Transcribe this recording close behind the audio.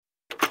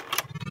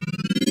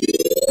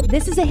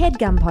This is a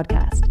HeadGum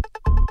podcast.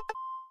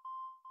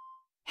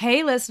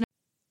 Hey, listener.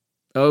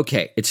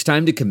 Okay, it's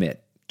time to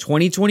commit.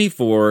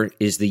 2024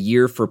 is the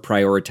year for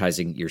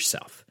prioritizing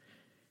yourself.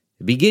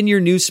 Begin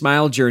your new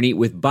smile journey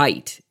with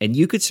Byte, and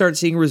you could start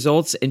seeing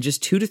results in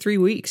just 2 to 3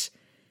 weeks.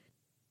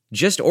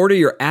 Just order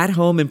your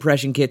at-home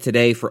impression kit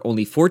today for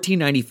only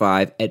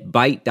 $14.95 at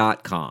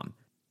Byte.com.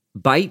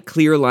 Byte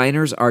clear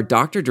liners are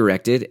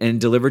doctor-directed and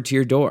delivered to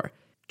your door.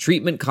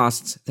 Treatment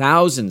costs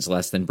thousands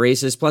less than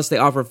braces, plus they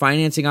offer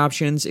financing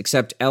options,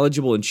 accept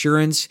eligible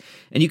insurance,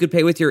 and you could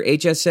pay with your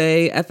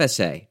HSA,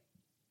 FSA.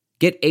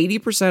 Get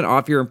 80%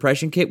 off your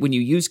impression kit when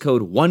you use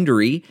code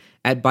WONDERY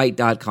at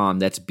Byte.com.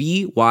 That's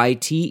BYTE.com.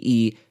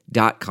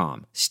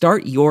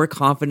 Start your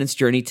confidence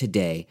journey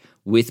today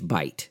with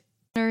Byte.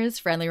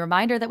 Friendly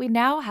reminder that we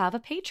now have a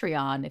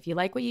Patreon. If you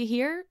like what you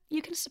hear,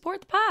 you can support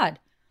the pod.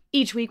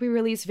 Each week we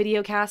release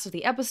video casts of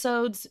the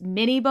episodes,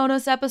 mini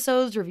bonus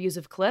episodes, reviews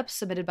of clips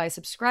submitted by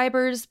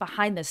subscribers,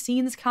 behind the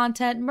scenes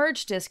content,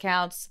 merch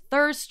discounts,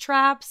 thirst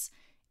traps,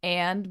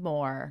 and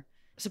more.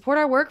 Support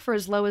our work for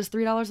as low as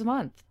 $3 a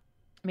month.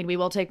 I mean, we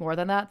will take more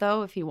than that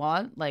though if you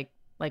want. Like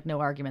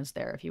no arguments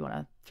there if you want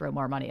to throw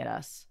more money at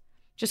us.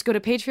 Just go to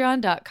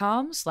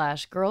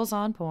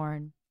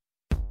patreon.com/girlsonporn.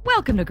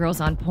 Welcome to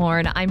Girls on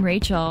Porn. I'm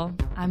Rachel.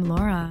 I'm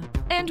Laura.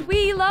 And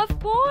we love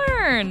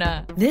porn.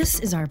 This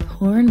is our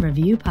porn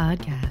review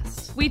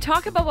podcast. We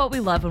talk about what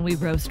we love and we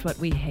roast what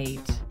we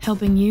hate.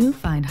 Helping you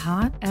find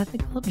hot,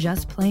 ethical,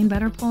 just plain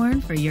better porn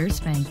for your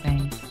spank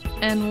bank.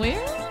 And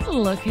we're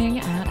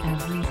looking at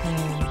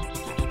everything.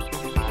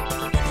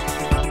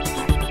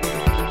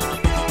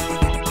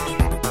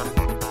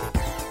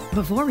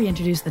 Before we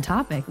introduce the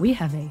topic, we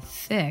have a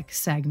thick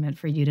segment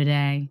for you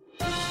today.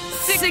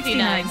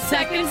 69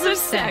 seconds of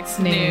sex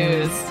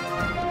news.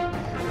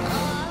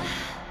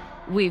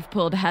 We've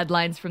pulled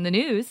headlines from the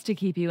news to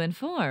keep you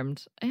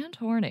informed and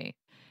horny.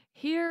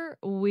 Here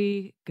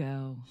we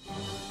go.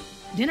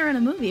 Dinner and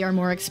a movie are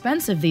more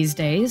expensive these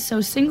days,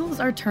 so singles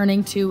are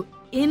turning to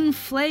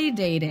inflay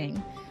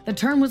dating. The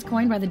term was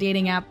coined by the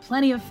dating app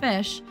Plenty of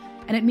Fish,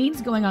 and it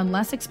means going on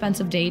less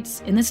expensive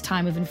dates in this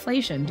time of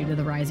inflation due to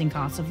the rising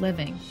cost of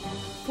living.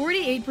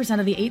 48%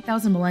 of the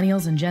 8,000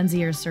 millennials and Gen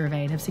Zers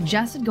surveyed have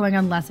suggested going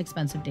on less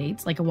expensive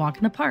dates, like a walk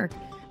in the park,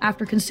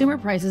 after consumer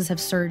prices have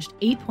surged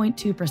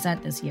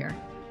 8.2% this year.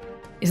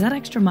 Is that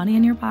extra money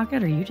in your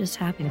pocket, or are you just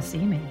happy to see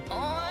me?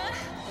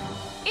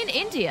 In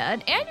India,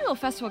 an annual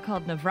festival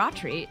called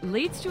Navratri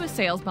leads to a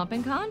sales bump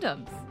in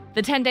condoms.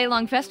 The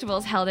 10-day-long festival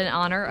is held in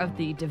honor of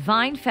the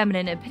divine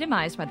feminine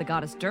epitomized by the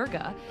goddess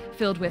Durga,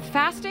 filled with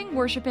fasting,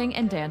 worshiping,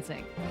 and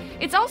dancing.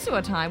 It's also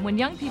a time when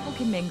young people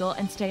can mingle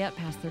and stay up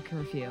past their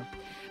curfew.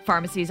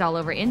 Pharmacies all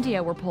over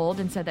India were polled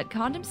and said that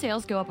condom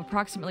sales go up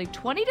approximately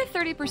 20 to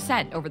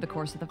 30% over the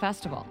course of the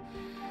festival.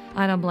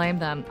 I don't blame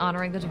them.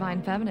 Honoring the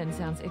divine feminine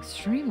sounds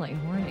extremely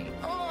horny.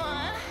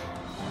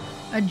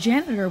 A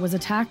janitor was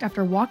attacked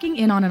after walking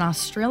in on an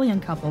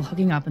Australian couple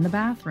hooking up in the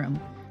bathroom.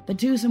 The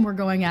twosome were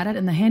going at it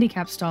in the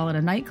handicap stall at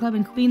a nightclub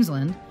in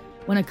Queensland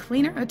when a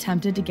cleaner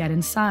attempted to get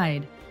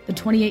inside. The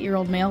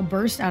 28-year-old male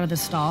burst out of the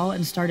stall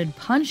and started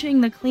punching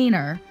the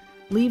cleaner,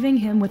 leaving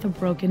him with a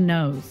broken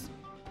nose.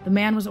 The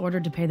man was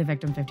ordered to pay the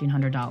victim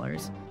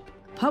 $1,500.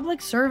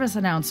 Public service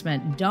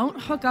announcement: don't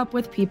hook up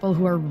with people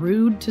who are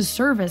rude to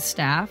service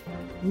staff,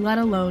 let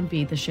alone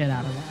beat the shit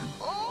out of them.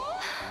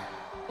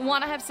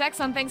 Want to have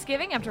sex on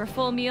Thanksgiving after a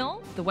full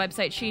meal? The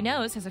website She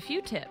Knows has a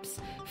few tips.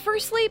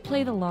 Firstly,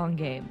 play the long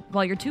game.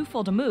 While you're too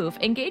full to move,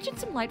 engage in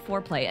some light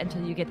foreplay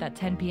until you get that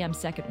 10 p.m.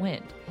 second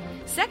wind.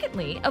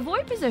 Secondly,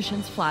 avoid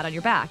positions flat on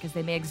your back as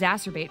they may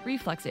exacerbate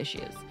reflux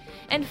issues.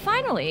 And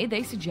finally,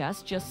 they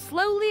suggest just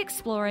slowly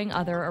exploring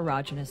other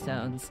erogenous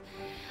zones.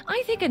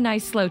 I think a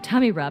nice slow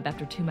tummy rub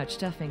after too much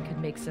stuffing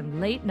could make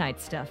some late night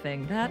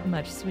stuffing that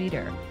much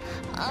sweeter.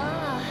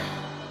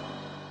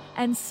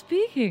 And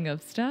speaking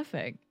of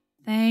stuffing,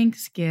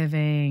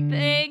 Thanksgiving.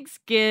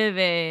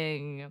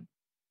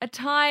 A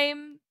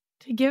time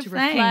To give to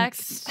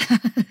thanks.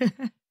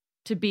 reflect,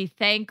 to be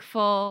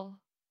thankful,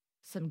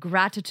 some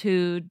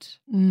gratitude,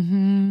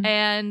 Mm-hmm.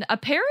 and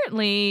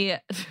apparently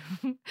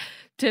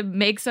to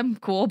make some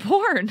cool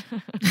porn.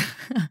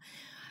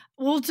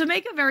 Well, to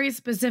make a very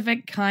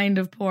specific kind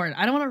of porn.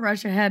 I don't want to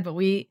rush ahead, but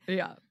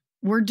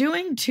we're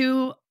doing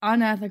 2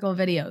 unethical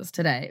videos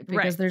today because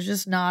Right. there's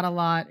just not a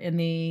lot in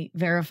the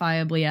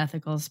verifiably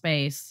ethical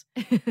space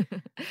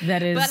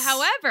that is. But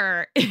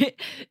however,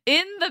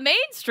 in the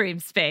mainstream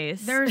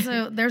space, there's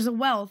a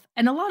wealth,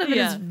 and a lot of it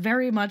is Yeah.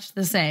 very much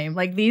the same.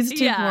 Like these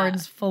 2 Yeah.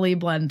 porns fully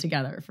blend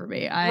together for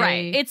me.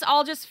 right. It's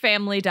all just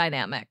family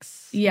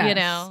dynamics. Yes. You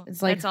know,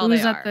 it's like That's all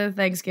who's they at are. the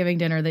Thanksgiving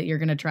dinner that you're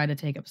going to try to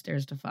take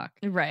upstairs to fuck.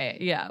 Right.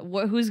 Yeah.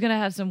 Who's gonna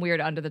have some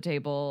weird under the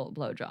table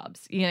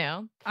blowjobs? You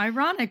know.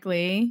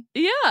 Ironically,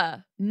 Yeah.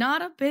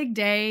 not a big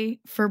day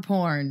for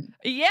porn.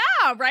 Yeah.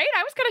 Right.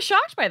 I was kind of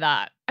shocked by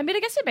that. I mean,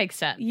 I guess it makes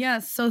sense.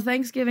 Yes, so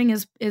Thanksgiving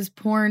is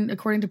porn,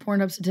 according to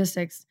Pornhub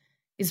statistics,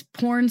 is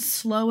porn's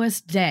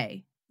slowest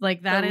day.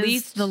 Like that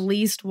is the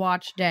least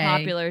watched day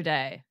Popular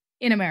day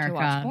in to America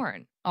watch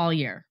porn. all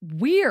year.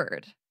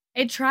 Weird.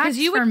 It tracks Because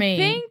you for would me.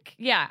 think,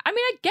 yeah. I mean,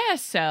 I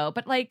guess so,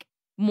 but like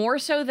more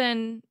so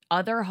than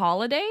other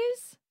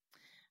holidays.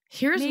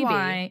 Here's Maybe.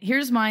 why.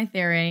 Here's my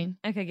theory.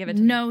 Okay, give it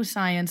to me. No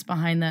science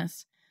behind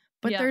this.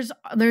 But Yeah.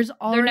 there's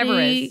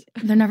already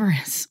There never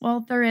is.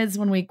 Well, there is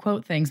when we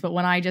quote things, but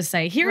when I just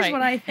say, here's Right.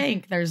 what I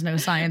think, there's no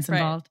science Right.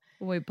 involved.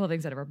 When we pull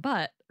things out of our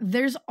butt.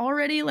 There's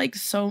already like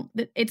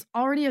it's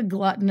already a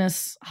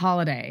gluttonous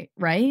holiday,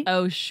 right?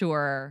 Oh,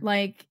 sure.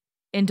 Like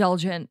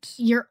Indulgent.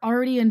 you're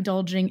already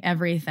indulging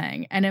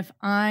everything. And if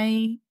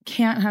I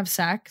can't have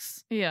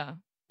sex, Yeah.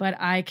 but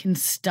I can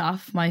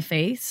stuff my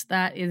face,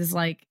 that is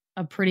like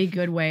a pretty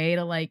good way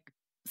to like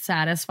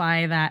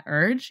satisfy that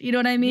urge. You know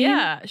what I mean?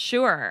 Yeah,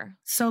 sure.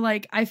 So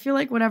like I feel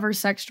like whatever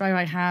sex drive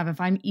I have, if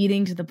I'm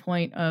eating to the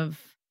point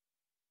of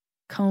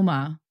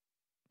coma,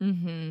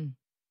 Mm-hmm.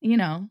 you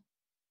know,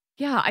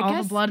 Yeah, I all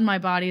guess. the blood in my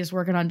body is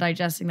working on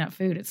digesting that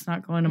food. It's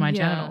not going to my Yeah.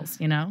 genitals,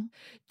 you know?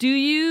 Do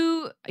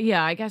you?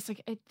 Yeah, I guess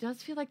like it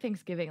does feel like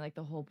Thanksgiving. Like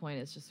the whole point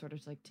is just sort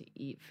of like to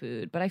eat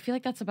food, but I feel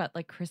like that's about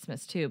like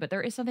Christmas too. But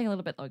there is something a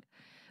little bit like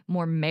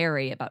more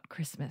merry about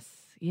Christmas.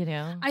 You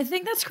know? I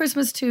think that's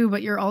Christmas too,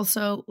 but you're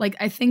also like,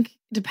 I think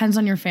depends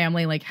on your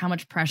family, like how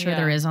much pressure Yeah.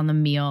 there is on the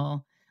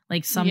meal.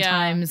 Like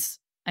sometimes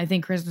I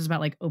think Christmas is about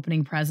like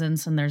opening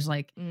presents and there's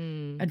like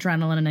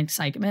adrenaline and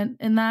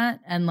excitement in that.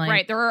 And like,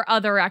 Right. There are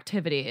other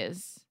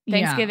activities. Yeah.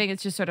 Thanksgiving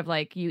is just sort of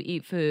like you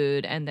eat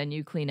food and then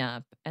you clean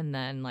up and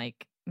then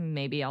like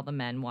maybe all the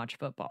men watch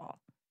football.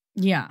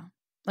 yeah.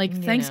 Like You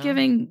know?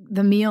 Thanksgiving,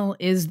 the meal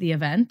is the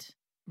event,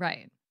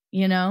 Right.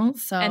 you know?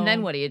 So, And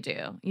then what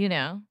do? You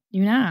know?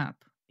 You nap,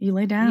 you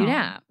lay down, You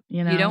nap.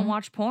 you know? You don't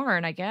watch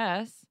porn, I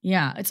guess.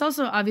 Yeah. It's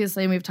also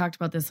obviously, and we've talked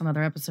about this on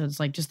other episodes,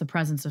 like just the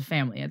presence of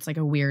family. It's like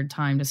a weird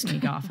time to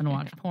sneak off and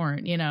watch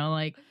porn, you know?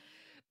 Like,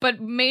 But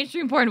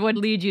mainstream porn would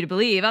lead you to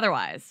believe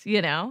otherwise,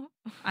 you know?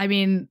 I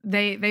mean,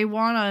 they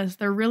want us,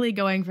 they're really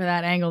going for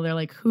that angle. They're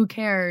like, who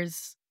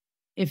cares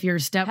if your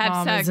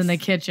stepmom is in the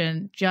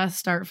kitchen? Just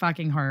start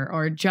fucking her,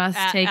 or just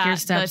take your at the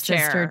stepsister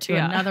chair. to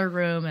Yeah. another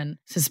room and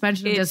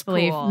suspension of It's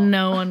disbelief. cool.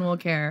 No one will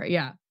care.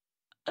 Yeah.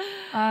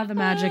 The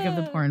magic of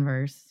the porn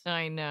verse.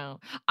 I know.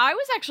 I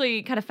was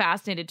actually kind of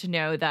fascinated to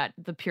know that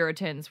the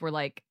Puritans were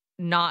like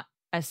not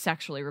as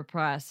sexually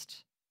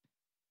repressed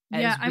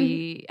as Yeah,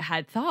 we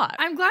had thought.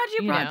 I'm glad you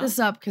You brought know? this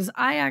up because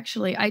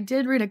I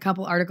did read a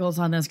couple articles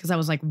on this because I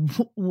was like,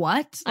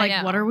 what? I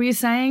Like, what know. are we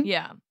saying?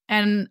 Yeah.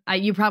 And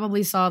you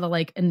probably saw the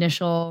like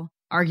initial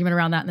argument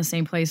around that in the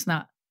same place, in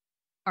that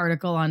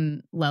article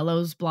on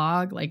Lello's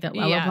blog, like that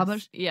Lello Yes.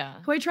 published, Yeah.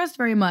 who I trust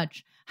very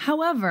much.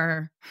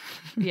 However,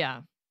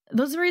 Yeah.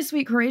 those very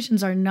sweet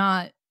Croatians are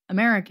not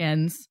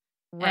Americans.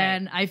 Right.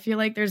 And I feel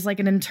like there's like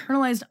an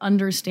internalized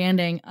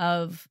understanding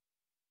of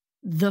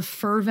the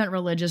fervent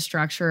religious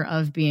structure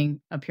of being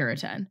a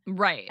Puritan.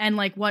 Right. And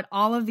like what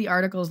all of the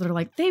articles that are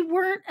like, they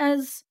weren't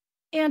as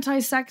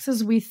anti-sex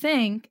as we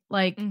think.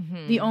 Like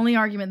Mhm. the only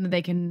argument that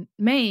they can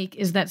make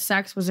is that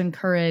sex was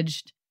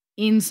encouraged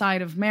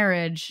inside of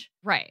marriage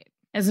right.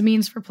 as a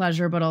means for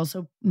pleasure, but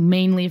also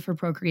mainly for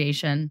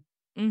procreation.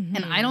 Mhm.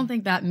 And I don't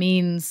think that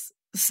means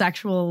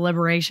sexual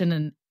liberation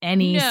in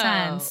any No.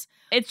 sense.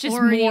 It's just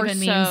or more even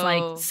so, means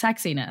like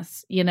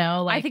sexiness, you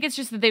know? Like I think it's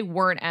just that they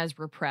weren't as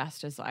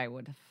repressed as I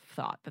would have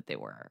thought that they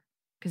were.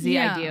 Because the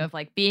Yeah. idea of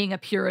like being a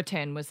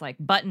Puritan was like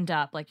buttoned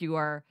up, like you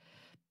are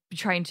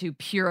trying to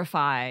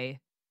purify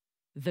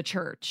the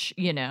church,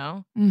 you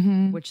know,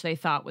 Mhm. which they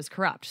thought was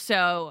corrupt.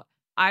 So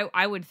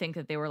I would think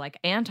that they were like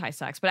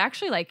anti-sex, but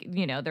actually, like,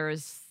 you know, there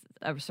was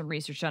some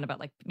research done about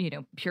like, you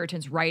know,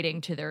 Puritans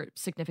writing to their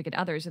significant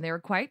others, and they were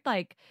quite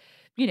like,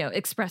 you know,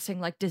 expressing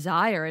like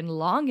desire and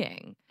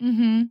longing,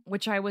 Mhm.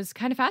 which I was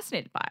kind of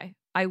fascinated by.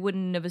 I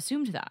wouldn't have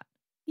assumed that.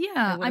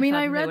 Yeah, would've I mean, thought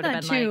I they read would've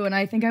that been too, like- and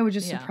I think I was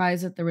just Yeah.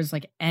 surprised that there was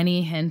like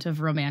any hint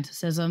of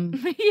romanticism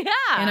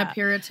Yeah. in a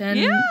Puritan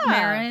Yeah.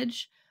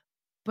 marriage.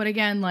 But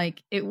again,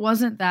 like it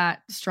wasn't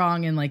that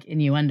strong in like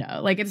innuendo.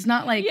 Like it's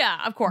not like Yeah,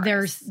 of course.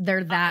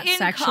 they're that In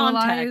sexualized.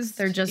 context,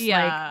 They're just like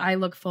yeah. I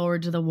look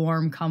forward to the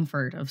warm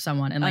comfort of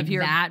someone, and like of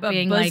your that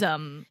being like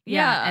bosom.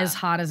 as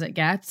hot as it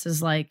gets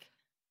is like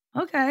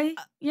okay,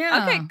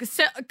 yeah, Okay,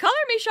 so, color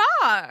me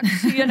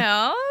shocked, you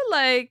know?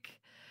 Like,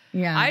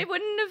 yeah. I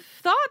wouldn't have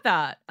thought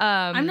that.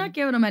 I'm not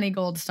giving them any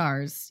gold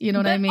stars. You know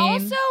what I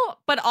mean?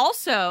 But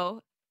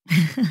also,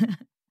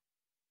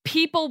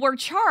 people were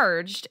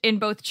charged in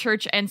both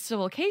church and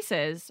civil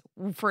cases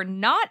for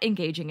not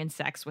engaging in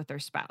sex with their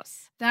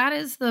spouse. That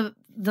is the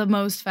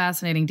most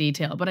fascinating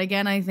detail. But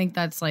again, I think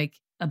that's like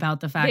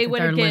about the fact They that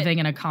they're wouldn't get- living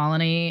in a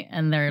colony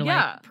and their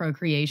Yeah. like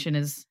procreation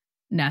is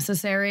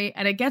necessary,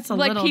 and it gets a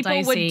Like little people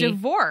dicey. would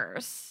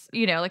divorce,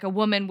 you know, like a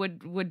woman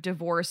would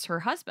divorce her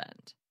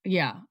husband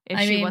yeah, if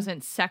I she mean,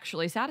 wasn't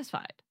sexually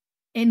satisfied.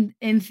 in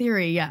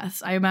theory,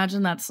 yes. I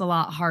imagine that's a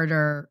lot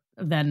harder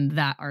than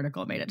that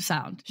article made it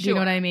sound. Do you know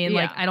what Sure. I mean?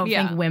 Like, Yeah. I don't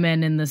Yeah. think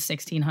women in the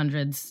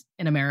 1600s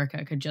in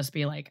America could just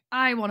be like,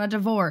 I want a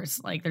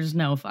divorce. Like, there's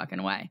no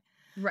fucking way.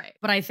 Right.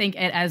 But I think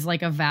it as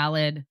like a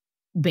valid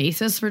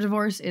basis for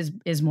divorce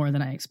is more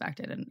than I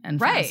expected and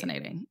Right.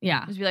 fascinating.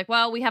 Yeah. Just be like,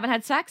 well, we haven't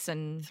had sex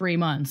in 3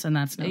 months and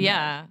that's no good.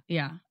 yeah.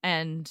 Yeah.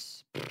 And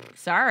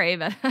sorry,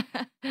 but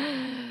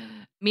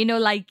me no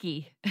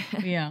likey.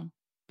 Yeah.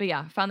 But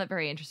yeah, found that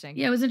very interesting.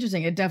 Yeah, it was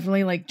interesting. It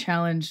definitely like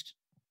challenged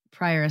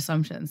prior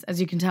assumptions.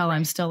 As you can tell,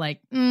 I'm still like,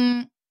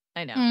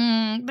 I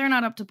know. they're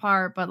not up to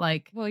par, but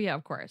like Well, yeah,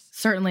 of course.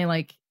 certainly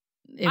like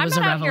it I'm was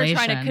not a out revelation.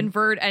 here trying to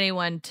convert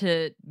anyone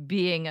to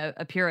being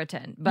a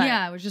Puritan, but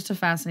yeah, it was just a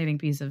fascinating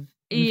piece of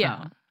info.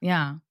 Yeah.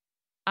 Yeah.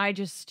 I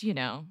just,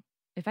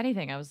 if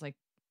anything, I was like,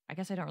 I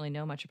guess I don't really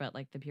know much about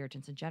like the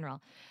Puritans in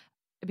general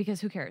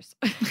because who cares?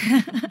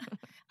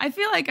 I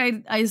feel like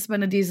I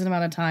spent a decent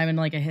amount of time in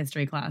like a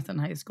history class in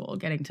high school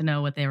getting to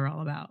know what they were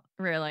all about.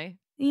 Really?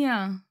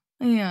 Yeah.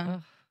 Yeah.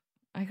 Ugh.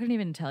 I couldn't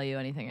even tell you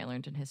anything I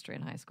learned in history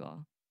in high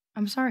school.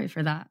 I'm sorry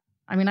for that.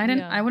 I mean,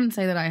 I wouldn't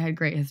say that I had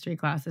great history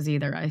classes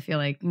either. I feel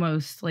like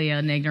mostly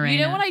an ignoramus.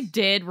 You know what I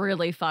did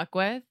really fuck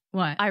with?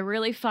 What? I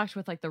really fucked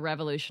with like the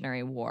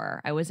Revolutionary War.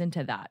 I was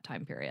into that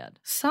time period.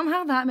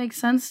 Somehow that makes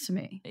sense to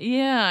me.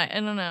 Yeah, I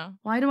don't know.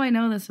 Why do I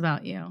know this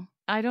about you?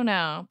 I don't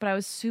know, but I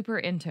was super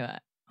into it.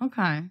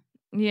 Okay.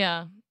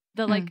 Yeah.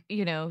 The like,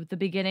 the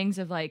beginnings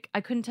of like, I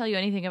couldn't tell you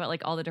anything about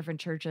like all the different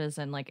churches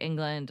and like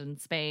England and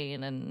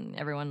Spain and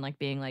everyone like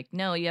being like,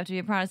 no, you have to be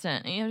a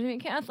Protestant and you have to be a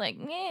Catholic.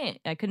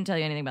 I couldn't tell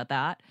you anything about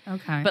that.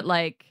 Okay. But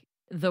like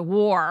the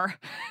war.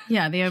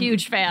 Yeah.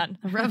 Huge fan.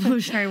 The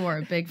Revolutionary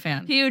War. Big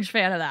fan. Huge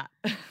fan of that.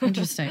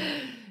 Interesting.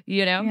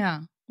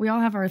 Yeah. We all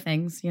have our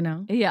things,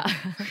 Yeah.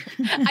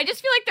 I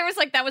just feel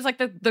like that was like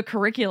the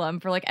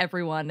curriculum for like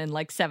everyone in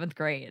like 7th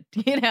grade,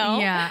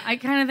 Yeah, I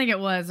kind of think it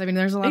was. I mean,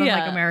 there's a lot of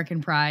like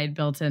American pride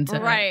built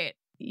into right.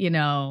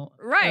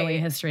 Early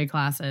history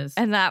classes.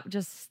 And that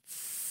just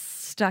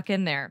stuck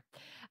in there.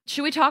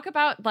 Should we talk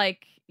about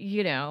like,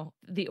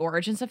 the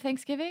origins of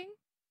Thanksgiving?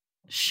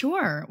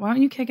 Sure. Why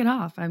don't you kick it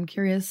off? I'm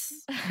curious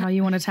how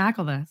you want to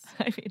tackle this.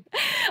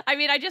 I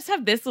mean, I just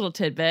have this little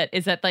tidbit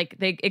is that like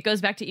it goes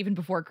back to even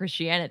before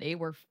Christianity,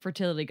 where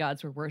fertility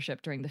gods were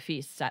worshipped during the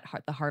feasts at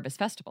the harvest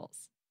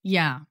festivals.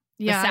 Yeah.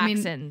 Yeah. The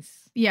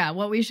Saxons.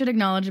 What we should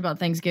acknowledge about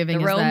Thanksgiving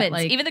the is Romans, that,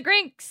 like, even the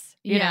Greeks.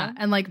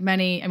 And like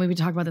we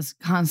talk about this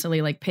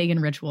constantly, like pagan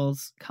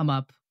rituals come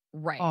up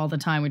all the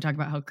time. We talk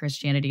about how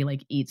Christianity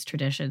like eats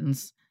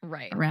traditions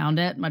around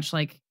it, much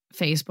like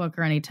Facebook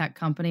or any tech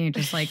company. It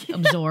just like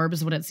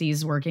absorbs what it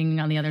sees working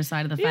on the other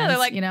side of the fence. Yeah, they're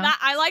like,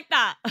 I like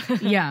that.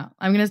 Yeah,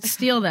 I'm going to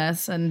steal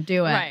this and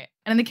do it. Right.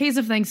 And in the case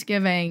of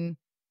Thanksgiving,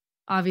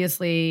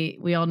 obviously,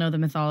 we all know the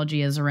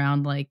mythology is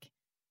around like,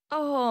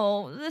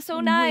 oh, that's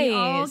so nice. We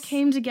all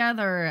came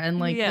together and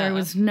like there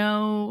was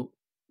no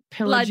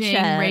pillaging,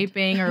 bloodshed.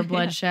 Raping, or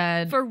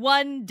bloodshed. For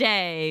one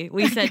day,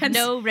 we said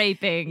no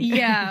raping.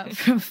 Yeah,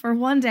 for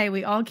one day,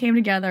 we all came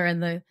together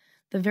and the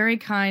very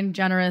kind,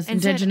 generous, and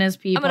indigenous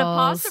said, people I'm going to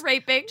pause the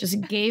raping. Just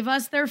gave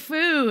us their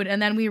food,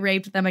 and then we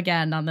raped them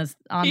again on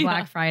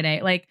Black Friday,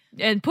 like,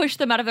 and pushed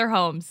them out of their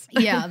homes.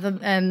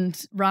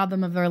 And robbed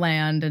them of their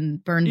land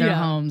and burned their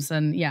homes,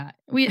 and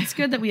it's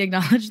good that we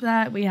acknowledge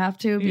that. We have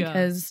to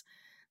because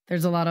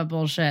there's a lot of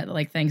bullshit.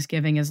 Like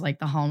Thanksgiving is like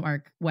the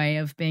hallmark way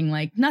of being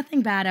like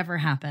nothing bad ever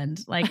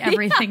happened, like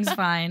everything's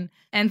fine.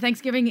 And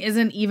Thanksgiving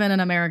isn't even an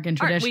American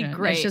tradition. Aren't we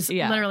great? It's just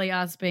literally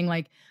us being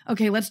like,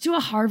 okay, let's do a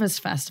harvest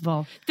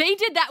festival. They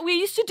did that. We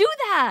used to do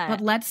that.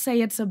 But let's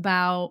say it's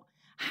about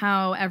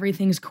how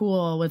everything's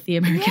cool with the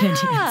American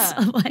Indians.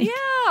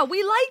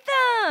 We like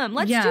them.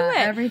 Let's do it.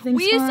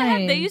 Everything's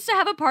fine. They used to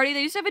have a party.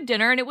 They used to have a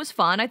dinner, and it was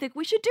fun. I think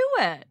we should do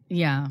it.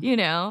 Yeah.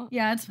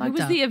 Yeah, it's fucked up.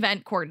 Who was the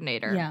event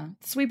coordinator? Yeah.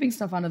 Sweeping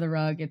stuff under the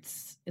rug.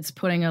 It's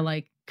putting a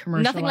like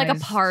commercialized nothing like a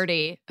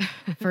party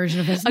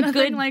version of this. A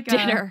good like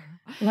dinner.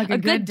 Like a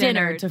good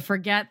dinner to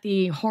forget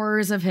the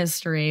horrors of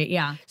history.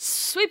 Yeah.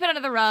 Sweep it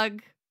under the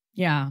rug.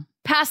 Yeah.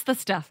 Pass the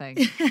stuffing.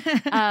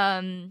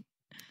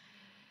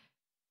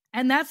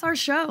 And that's our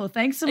show.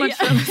 Thanks so much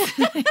for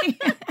listening.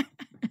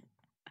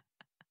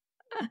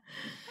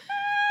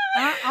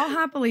 I'll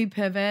happily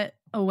pivot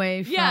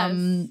away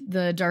from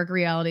the dark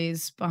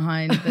realities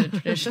behind the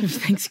tradition of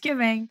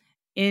Thanksgiving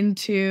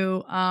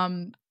into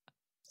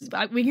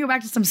we can go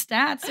back to some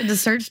stats, into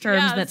search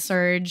terms that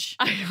surge.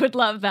 I would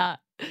love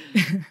that.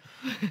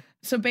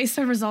 So based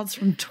on results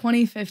from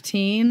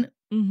 2015,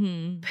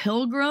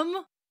 Pilgrim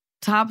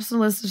tops the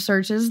list of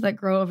searches that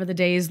grow over the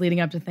days leading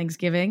up to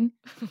Thanksgiving.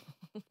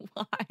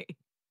 Why?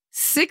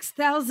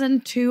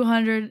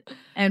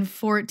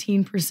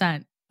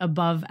 6,214%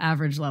 above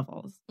average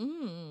levels.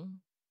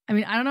 I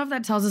mean, I don't know if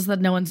that tells us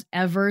that no one's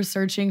ever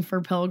searching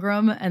for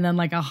Pilgrim and then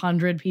like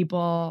 100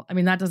 people. I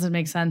mean, that doesn't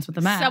make sense with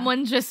the math.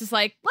 Someone just is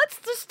like, let's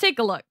just take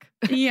a look.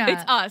 Yeah.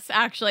 It's us,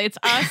 actually. It's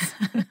us.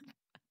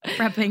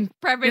 Prepping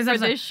for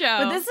this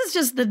show. But this is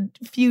just the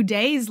few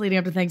days leading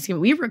up to Thanksgiving.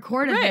 We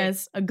recorded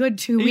this a good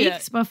 2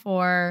 weeks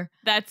before.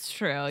 That's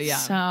true, yeah.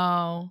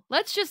 So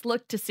let's just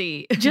look to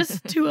see.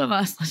 Just two of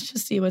us. Let's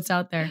just see what's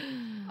out there.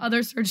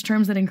 Other search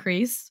terms that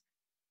increase.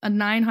 A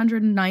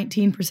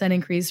 919%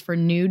 increase for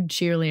nude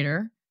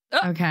cheerleader.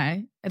 Oh.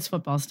 Okay. It's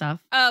football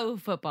stuff. Oh,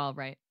 football,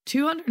 right.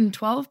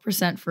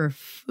 212% for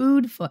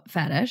food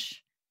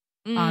fetish,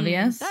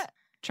 obvious, That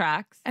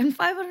tracks. and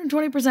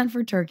 520%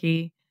 for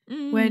turkey.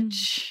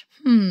 Which,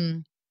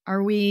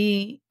 are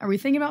we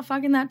thinking about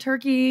fucking that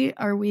turkey?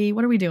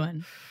 What are we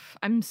doing?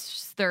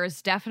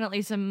 There's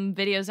definitely some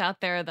videos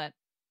out there that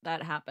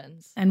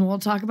happens. And we'll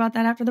talk about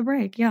that after the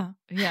break. Yeah.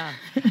 Yeah.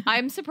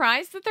 I'm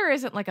surprised that there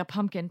isn't like a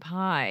pumpkin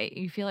pie.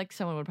 You feel like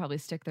someone would probably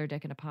stick their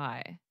dick in a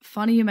pie.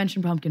 Funny you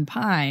mentioned pumpkin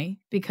pie,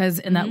 because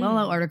in that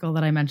Lolo article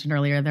that I mentioned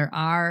earlier,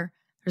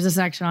 there's a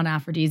section on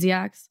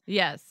aphrodisiacs.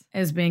 Yes.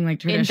 As being like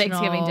traditional in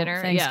Thanksgiving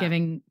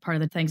dinner. part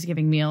of the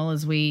Thanksgiving meal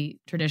as we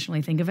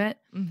traditionally think of it.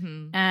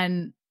 Mm-hmm.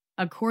 And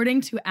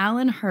according to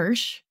Alan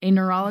Hirsch, a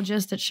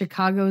neurologist at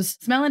Chicago's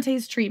Smell and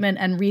Taste Treatment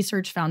and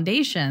Research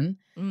Foundation,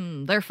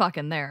 They're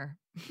fucking there.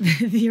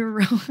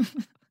 the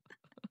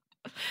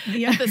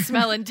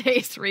Smell and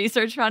Taste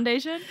Research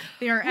Foundation.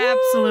 They are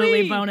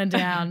absolutely boning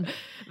down.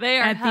 They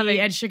are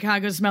at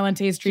Chicago's Smell and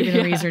Taste Treatment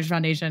and Research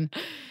Foundation.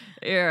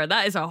 Yeah,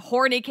 that is a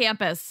horny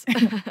campus.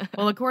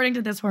 Well, according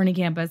to this horny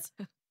campus,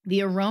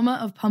 the aroma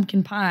of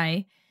pumpkin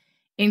pie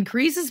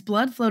increases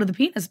blood flow to the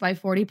penis by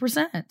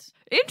 40%.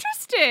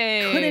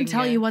 Interesting. Couldn't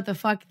tell you what the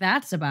fuck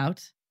that's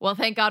about. Well,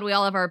 thank God we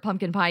all have our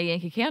pumpkin pie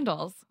Yankee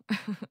candles.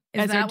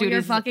 Is that what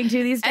you're fucking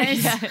to these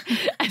days?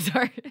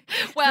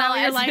 Well,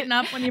 you're lighting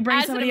up when you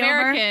bring somebody over? As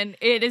an American,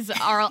 it is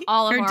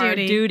all of our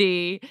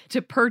duty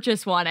to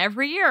purchase one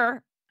every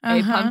year.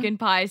 A pumpkin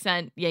pie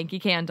scent Yankee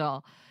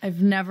candle.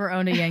 I've never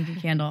owned a Yankee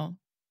candle.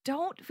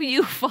 Don't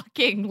you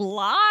fucking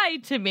lie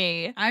to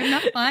me. I'm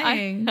not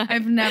lying.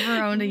 I've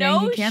never owned a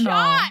Yankee candle. No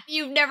shot.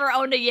 You've never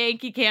owned a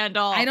Yankee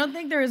candle. I don't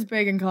think they're as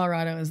big in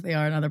Colorado as they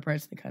are in other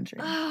parts of the country.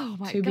 Oh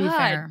my God. To be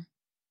fair.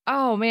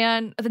 Oh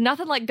man,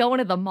 nothing like going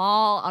to the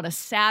mall on a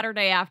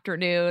Saturday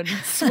afternoon,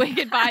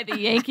 swinging by the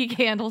Yankee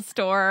Candle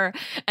store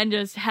and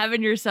just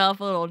having yourself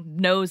a little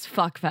nose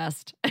fuck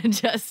fest and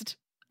just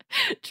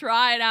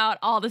trying out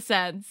all the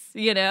scents,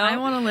 you know? I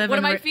want to live What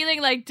am I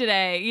feeling like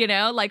today? You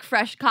know, like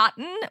fresh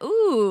cotton?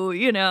 Ooh,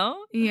 you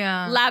know?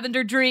 Yeah.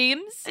 Lavender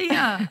dreams?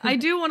 Yeah. I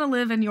do want to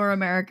live in your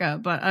America,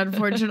 but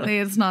unfortunately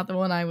it's not the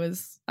one I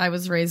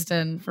was raised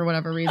in for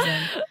whatever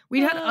reason.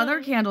 We had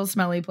other candle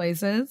smelly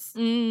places.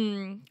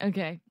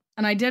 Okay.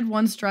 And I did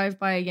once drive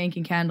by a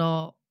Yankee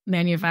Candle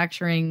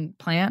manufacturing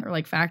plant or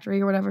like factory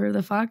or whatever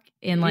the fuck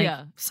in like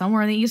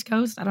somewhere on the East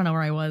Coast. I don't know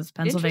where I was.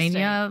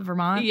 Pennsylvania,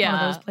 Vermont, one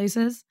of those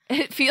places.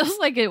 It feels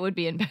like it would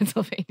be in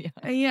Pennsylvania.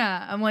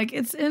 Yeah. I'm like,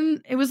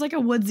 it was like a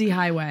woodsy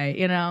highway,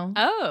 you know?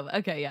 Oh,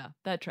 okay. Yeah.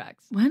 That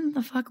tracks. When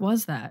the fuck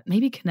was that?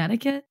 Maybe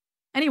Connecticut?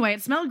 Anyway,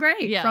 it smelled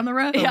great from the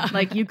road. Yeah.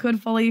 Like you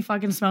could fully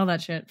fucking smell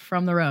that shit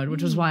from the road,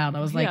 which was wild.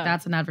 I was like,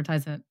 that's an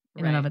advertisement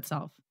in and of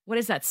itself. What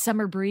is that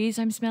summer breeze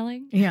I'm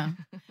smelling? Yeah.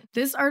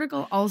 This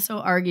article also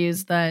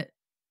argues that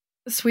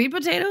sweet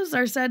potatoes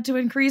are said to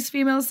increase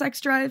female sex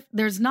drive.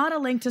 There's not a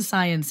link to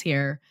science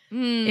here.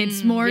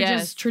 It's more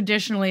just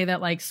traditionally that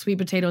like sweet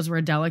potatoes were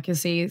a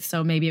delicacy.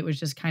 So maybe it was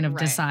just kind of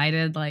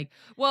decided like.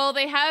 Well,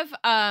 they have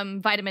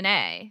vitamin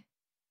A.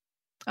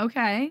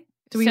 Okay.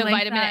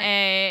 Vitamin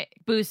A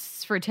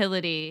boosts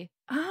fertility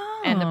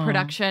and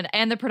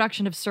the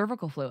production of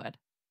cervical fluid.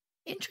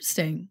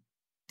 Interesting.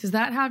 Does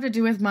that have to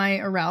do with my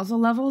arousal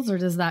levels or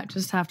does that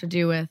just have to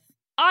do with?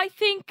 I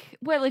think,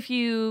 well, if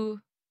you...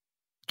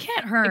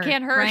 Can't hurt. It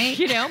can't hurt, right?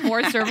 You know,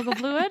 more cervical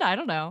fluid. I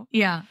don't know.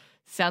 Yeah.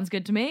 Sounds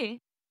good to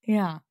me.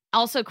 Yeah.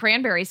 Also,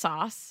 cranberry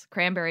sauce.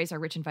 Cranberries are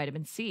rich in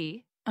vitamin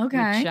C.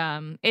 Okay.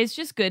 Which is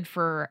just good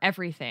for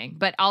everything,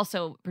 but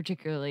also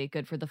particularly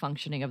good for the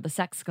functioning of the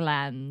sex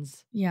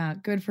glands. Yeah,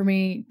 good for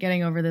me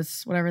getting over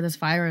this, whatever this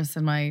virus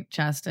in my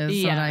chest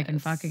is, so that I can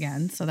fuck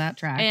again. So that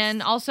tracks.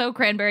 And also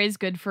cranberry is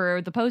good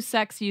for the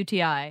post-sex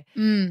UTI.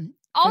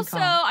 Also,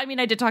 I mean,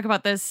 I did talk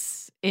about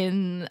this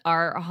in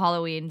our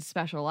Halloween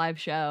special live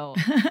show.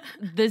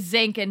 The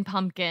zinc in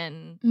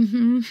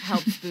pumpkin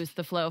helps boost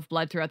the flow of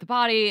blood throughout the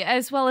body,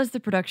 as well as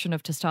the production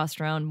of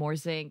testosterone, more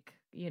zinc,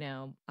 you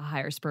know, a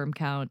higher sperm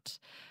count,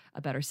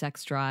 a better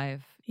sex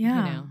drive. Yeah.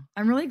 You know.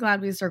 I'm really glad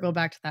we circled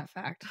back to that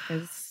fact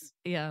because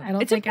I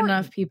don't think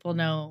enough people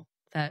know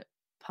that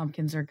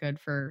pumpkins are good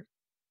for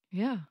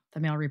the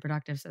male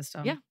reproductive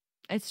system. Yeah,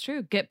 it's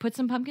true. Put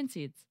some pumpkin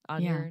seeds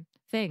on your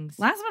things.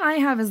 Last one I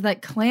have is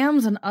that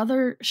clams and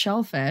other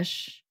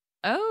shellfish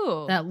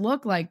that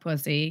look like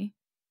pussy.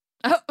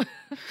 Oh,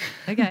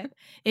 okay.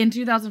 In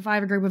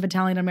 2005, a group of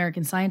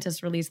Italian-American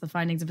scientists released the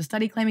findings of a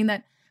study claiming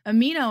that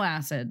amino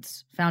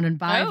acids found in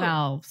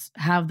bivalves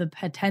have the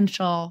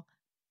potential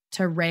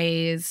to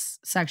raise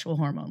sexual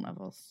hormone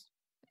levels.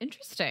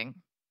 Interesting.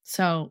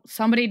 So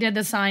somebody did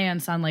the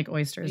science on like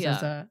oysters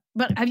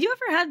but have you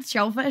ever had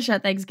shellfish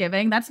at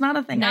Thanksgiving? That's not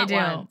a thing not I do.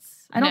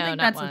 Once. I don't think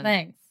that's a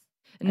thing.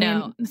 No.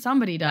 I mean,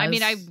 somebody does. I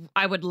mean,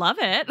 I would love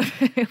it.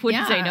 I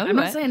wouldn't say no to it. I'm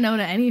not saying no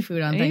to any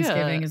food on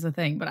Thanksgiving is a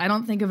thing, but I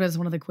don't think of it as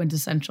one of the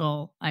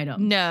quintessential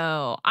items.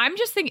 No. I'm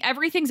just thinking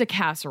everything's a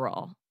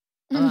casserole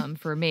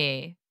for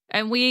me.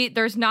 And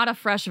there's not a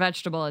fresh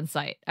vegetable in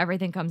sight.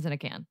 Everything comes in a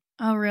can.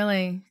 Oh,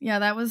 really? Yeah,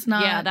 that was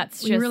not. Yeah,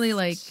 that's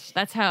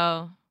that's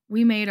how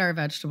we made our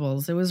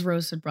vegetables. It was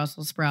roasted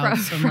Brussels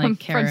sprouts and like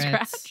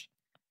carrots.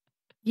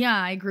 Yeah,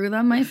 I grew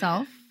them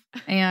myself.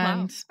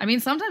 And Wow. I mean,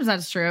 sometimes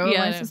that's true. Yeah,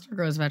 My I know. sister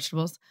grows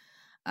vegetables.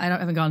 I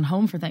haven't gone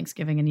home for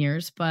Thanksgiving in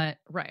years, but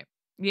Right.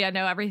 Yeah,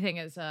 no, everything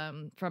is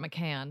from a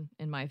can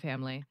in my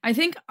family. I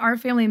think our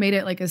family made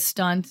it like a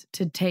stunt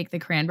to take the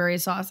cranberry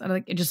sauce and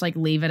like just like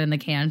leave it in the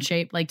can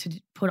shape, like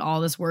to put all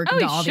this work Oh,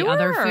 into all the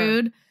other sure.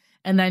 food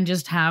and then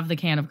just have the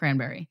can of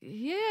cranberry.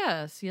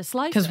 Yes, you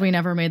slice Because it. we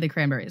never made the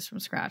cranberries from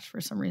scratch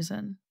for some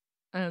reason.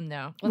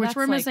 No. Well, Which that's,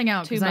 we're like, missing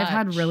out too because I've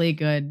had much. really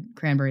good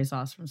cranberry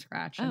sauce from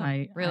scratch. And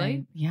Oh,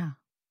 really? yeah.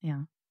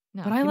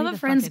 No, But I give me love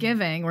the a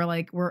Friendsgiving where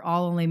like we're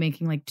all only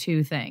making like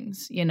 2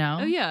 things, you know?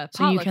 Oh, yeah.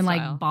 So you potluck can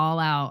style. like ball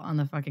out on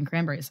the fucking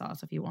cranberry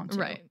sauce if you want to.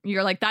 Right.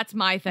 You're like, that's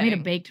my I thing. made a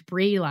baked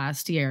brie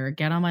last year.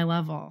 Get on my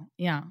level.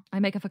 Yeah. I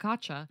make a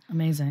focaccia.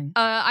 Amazing.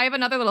 I have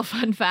another little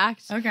fun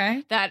fact.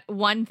 Okay. That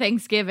one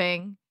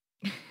Thanksgiving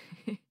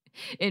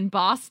in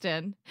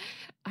Boston,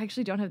 I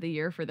actually don't have the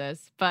year for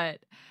this, but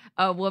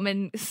a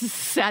woman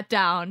sat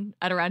down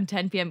at around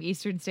 10 p.m.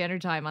 Eastern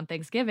Standard Time on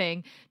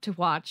Thanksgiving to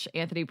watch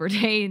Anthony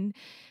Bourdain,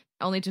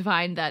 only to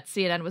find that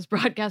CNN was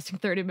broadcasting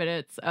 30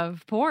 minutes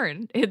of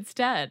porn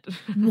instead.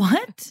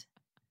 What?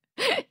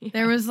 Yeah.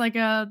 There was like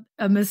a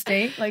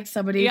mistake, like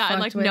somebody Yeah, and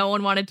fucked like with... no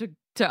one wanted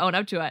to own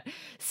up to it.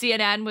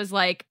 CNN was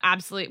like,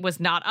 absolutely, was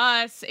not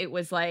us. It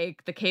was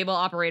like the cable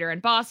operator in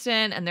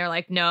Boston. And they're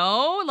like,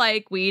 no,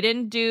 like we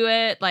didn't do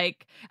it.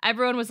 Like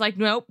everyone was like,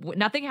 nope,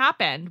 nothing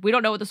happened. We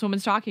don't know what this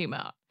woman's talking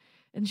about.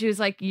 And she was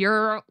like,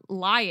 you're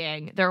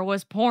lying. There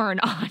was porn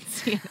on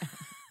CNN.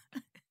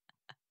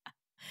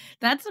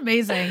 That's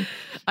amazing.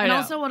 I And know.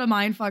 also what a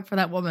mind fuck for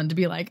that woman to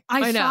be like, I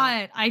I know. saw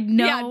it. I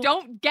know. Yeah,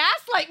 don't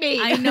gaslight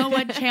me. I know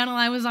what channel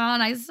I was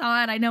on. I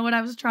saw it. I know what I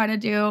was trying to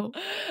do.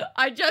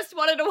 I just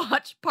wanted to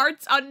watch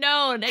Parts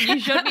Unknown, and you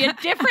showed me a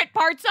different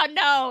Parts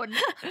Unknown.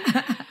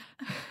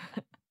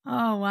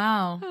 Oh,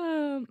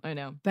 wow. I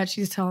know. Bet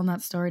she's telling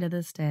that story to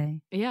this day.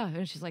 Yeah,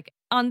 and she's like,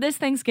 on this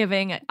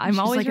Thanksgiving, I'm She's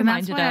always like, and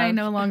that's reminded why of. I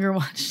no longer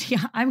watch.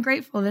 Yeah, I'm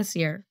grateful this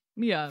year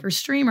Yeah. for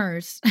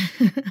streamers.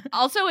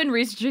 Also, in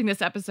researching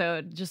this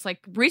episode, just like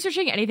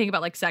researching anything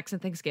about like sex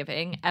and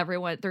Thanksgiving,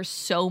 there's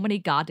so many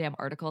goddamn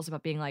articles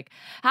about being like,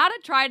 how to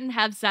try and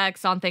have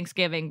sex on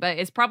Thanksgiving, but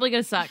it's probably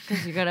gonna suck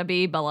because you're gonna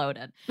be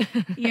bloated.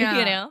 Yeah.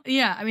 You know?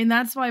 Yeah. I mean,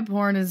 that's why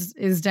porn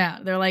is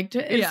down. They're like,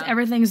 Yeah.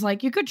 everything's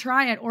like, you could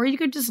try it, or you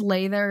could just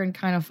lay there and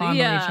kind of fondle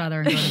Yeah. each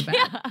other and go to bed.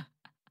 Yeah.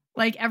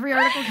 Like every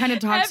article kind of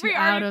talks Every you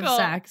out of article.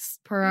 sex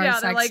per our Yeah, they're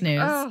sex like,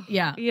 news. "Oh."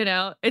 Yeah. You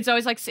know, it's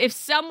always like if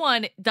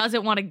someone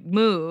doesn't want to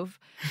move,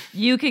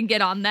 you can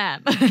get on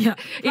them. Yeah.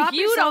 If Prop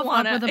you yourself don't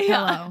want up to, with a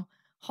pillow.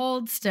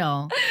 Hold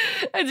still.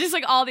 It's just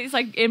like all these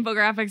like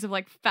infographics of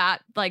like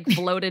fat, like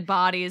bloated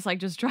bodies, like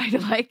just trying to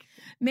like,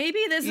 Maybe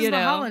this is You the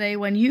know. holiday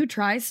when you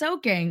try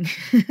soaking.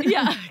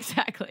 yeah,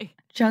 exactly.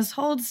 Just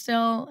hold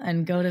still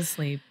and go to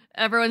sleep.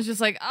 Everyone's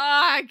just like, oh,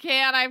 I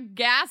can't, I'm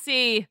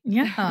gassy.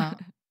 Yeah.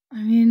 I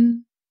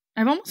mean,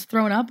 I've almost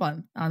thrown up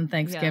on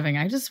Thanksgiving.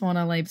 I just want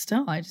to lay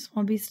still. I just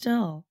want to be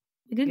still.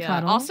 You can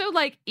cuddle. Also,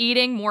 like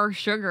eating more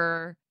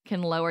sugar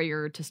can lower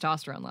your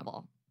testosterone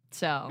level.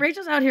 So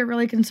Rachel's out here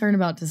really concerned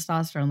about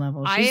testosterone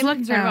levels. I She's am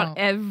looking concerned out. about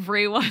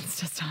everyone's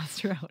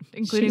testosterone,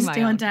 including She's my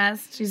doing own.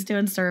 tests. She's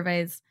doing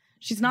surveys.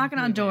 She's knocking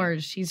on Including.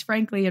 doors. She's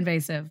frankly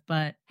invasive,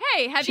 but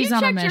Hey, have She's you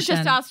on a checked your mission.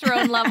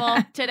 testosterone level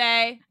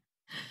today?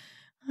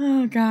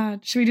 oh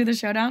God. Should we do the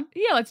showdown?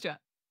 Yeah, let's do it.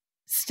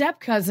 Step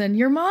cousin,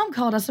 your mom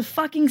called us a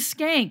fucking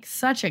skank.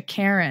 Such a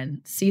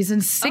Karen.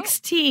 Season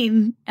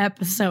 16,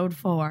 episode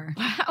 4.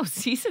 Wow,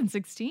 season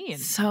 16.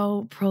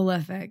 So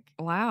prolific.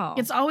 Wow.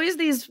 It's always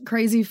these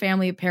crazy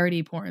family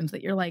parody porns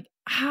that you're like,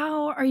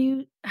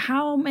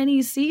 how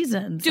many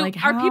seasons? Are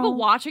how- people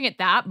watching it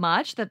that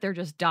much that they're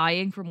just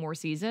dying for more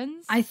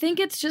seasons? I think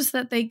it's just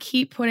that they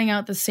keep putting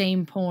out the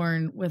same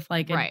porn with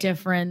like a Right.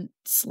 different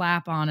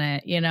slap on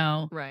it, you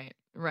know? Right.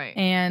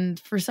 And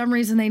for some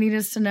reason, they need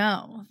us to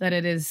know that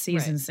it is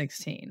season Right.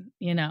 16,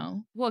 you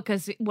know? Well,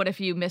 because what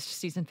if you missed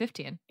season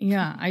 15?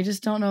 Yeah, I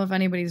just don't know if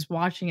anybody's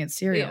watching it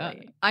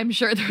serially. I'm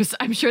sure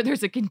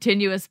there's a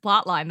continuous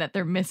plot line that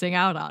they're missing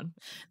out on.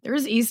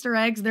 There's Easter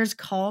eggs, there's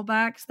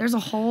callbacks, there's a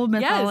whole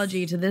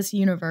mythology to this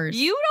universe.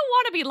 You don't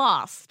want to be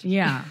lost.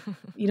 Yeah,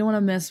 you don't want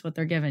to miss what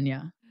they're giving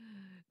you.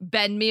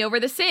 Bend me over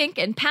the sink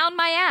and pound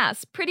my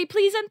ass. Pretty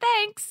please and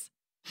thanks.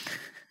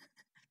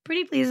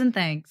 Pretty please and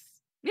thanks.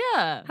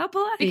 Yeah. How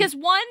polite. Because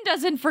one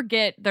doesn't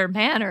forget their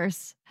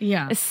manners,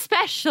 yeah,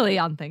 especially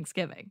on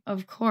Thanksgiving.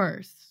 of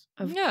course.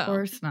 Of Yeah.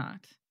 course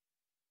not.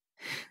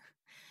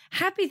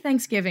 Happy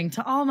Thanksgiving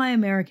to all my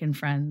American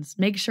friends.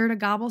 Make sure to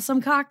gobble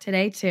some cock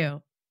today,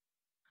 too.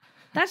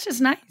 That's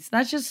just nice.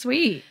 That's just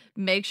sweet.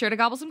 Make sure to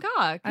gobble some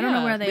cock. I don't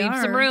know where they Leave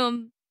some are.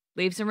 room.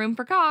 Leave some room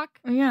for cock.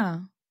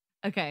 Yeah.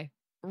 Okay.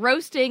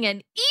 Roasting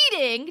and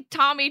eating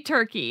Tommy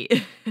turkey.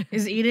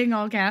 Is eating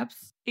all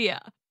caps? Yeah.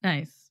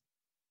 Nice.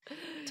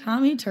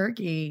 Tommy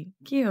Turkey.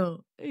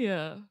 Cute.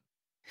 Yeah.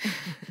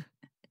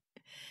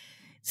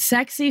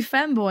 Sexy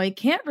femboy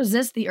can't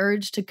resist the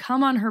urge to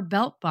come on her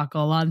belt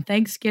buckle on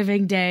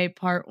Thanksgiving Day,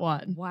 part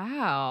 1.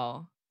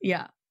 Wow.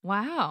 Yeah.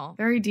 Wow.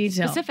 Very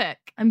detailed. Specific.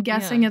 I'm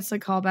guessing it's a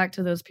callback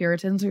to those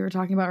Puritans we were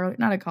talking about earlier.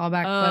 Not a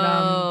callback,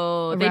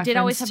 but they did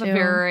always have a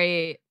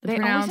very... The they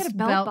always had a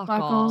belt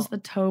buckles, the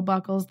toe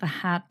buckles, the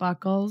hat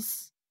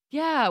buckles.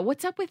 Yeah,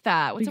 what's up with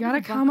that? We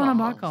gotta come on a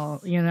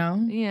buckle, you know?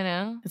 You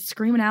know? It's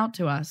screaming out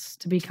to us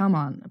to be come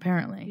on,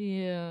 apparently.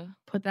 Yeah.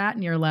 Put that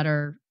in your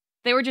letter.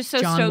 They were just so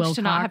John stoked Wilcox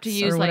to not have to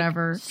use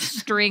whatever.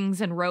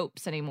 strings and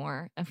ropes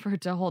anymore and for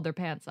to hold their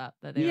pants up.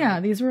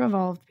 These were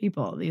evolved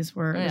people. This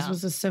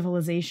was a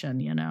civilization,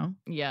 you know?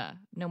 Yeah.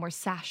 No more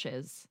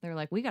sashes. They're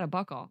like, we got to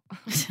buckle.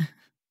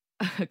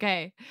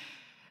 Okay.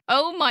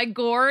 Oh my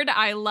gourd,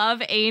 I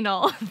love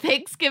anal.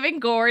 Thanksgiving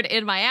gourd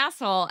in my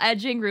asshole,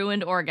 edging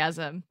ruined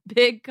orgasm.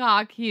 Big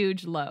cock,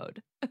 huge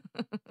load.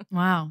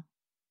 Wow.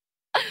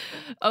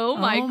 Oh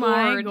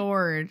my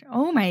gourd.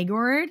 Oh my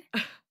gourd.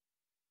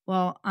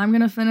 Well, I'm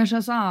going to finish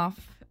us off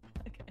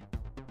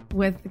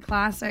with the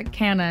classic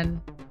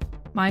canon.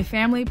 My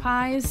family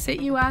pies,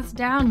 sit you ass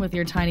down with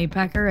your tiny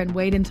pecker and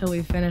wait until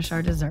we finish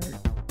our dessert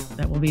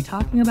that we'll be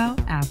talking about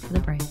after the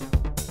break.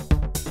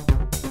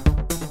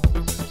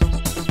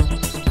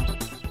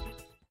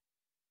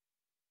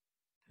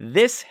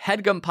 This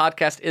HeadGum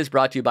podcast is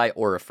brought to you by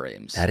Aura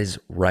Frames. That is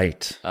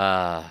right.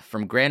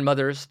 From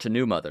grandmothers to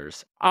new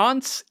mothers,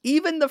 aunts,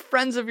 even the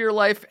friends of your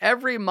life,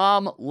 every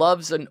mom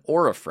loves an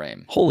Aura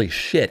Frame. Holy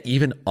shit,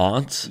 even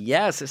aunts?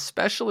 Yes,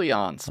 especially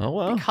aunts. Oh,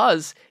 wow.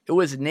 Because it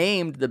was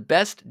named the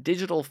best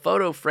digital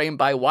photo frame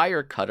by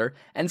Wirecutter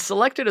and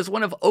selected as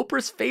one of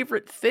Oprah's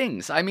favorite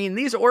things. I mean,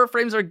 these Aura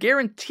Frames are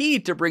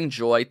guaranteed to bring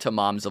joy to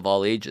moms of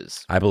all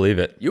ages. I believe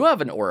it. You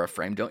have an Aura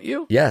Frame, don't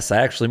you? Yes, I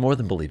actually more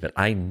than believe it.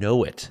 I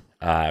know it.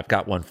 I've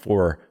got one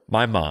for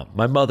my mom,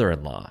 my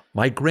mother-in-law,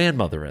 my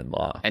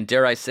grandmother-in-law. And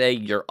dare I say,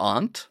 your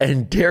aunt?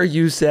 And dare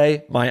you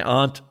say, my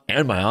aunt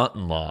and my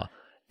aunt-in-law.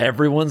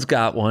 Everyone's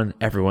got one.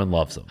 Everyone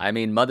loves them. I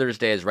mean, Mother's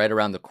Day is right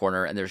around the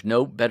corner, and there's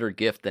no better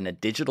gift than a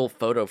digital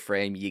photo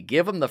frame. You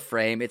give them the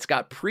frame. It's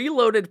got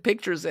preloaded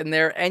pictures in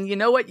there, and you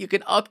know what? You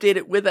can update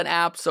it with an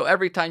app, so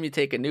every time you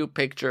take a new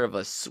picture of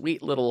a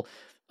sweet little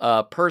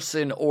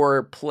person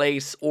or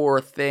place or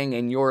thing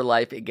in your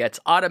life, it gets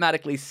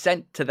automatically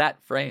sent to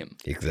that frame.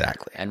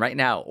 Exactly. And right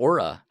now,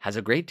 Aura has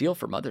a great deal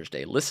for Mother's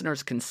Day.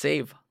 Listeners can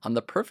save on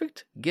the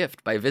perfect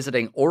gift by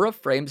visiting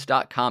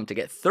auraframes.com to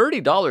get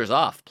 $30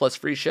 off plus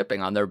free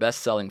shipping on their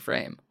best-selling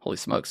frame. Holy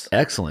smokes.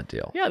 Excellent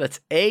deal. Yeah,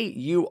 that's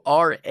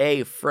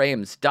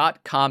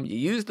auraframes.com. You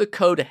use the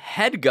code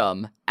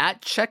HEADGUM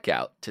at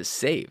checkout to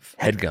save.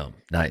 HeadGum.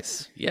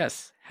 Nice.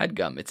 Yes.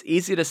 HeadGum. It's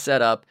easy to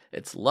set up.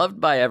 It's loved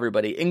by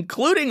everybody,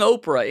 including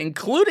Oprah,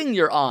 including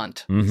your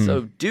aunt. Mm-hmm.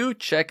 So do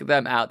check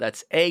them out.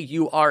 That's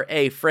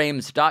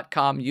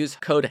auraframes.com. Use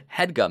code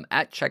HEADGUM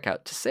at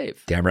checkout to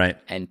save. Damn right.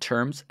 And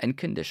terms and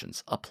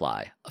conditions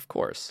apply, of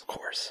course. Of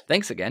course.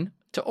 Thanks again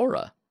to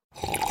Aura.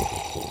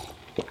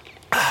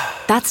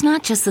 That's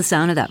not just the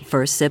sound of that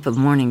first sip of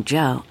Morning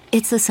Joe.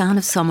 It's the sound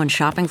of someone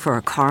shopping for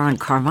a car on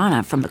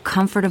Carvana from the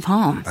comfort of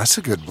home. That's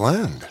a good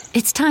blend.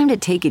 It's time to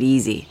take it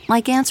easy,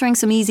 like answering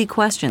some easy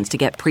questions to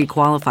get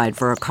pre-qualified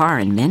for a car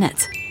in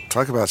minutes.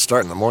 Talk about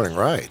starting the morning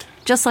right.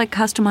 Just like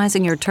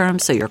customizing your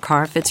terms so your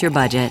car fits your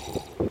budget.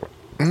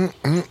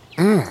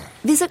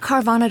 Visit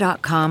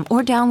Carvana.com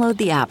or download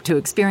the app to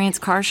experience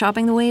car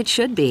shopping the way it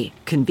should be.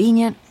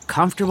 Convenient,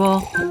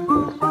 comfortable.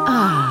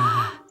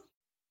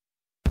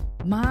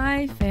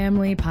 My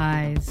family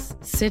pies.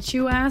 Sit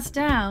you ass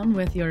down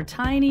with your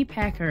tiny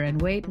pecker and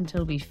wait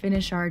until we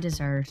finish our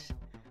dessert.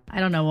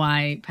 I don't know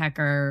why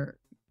pecker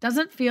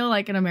doesn't feel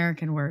like an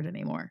American word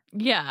anymore.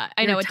 Yeah,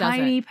 I know it doesn't.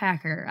 Tiny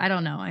pecker. I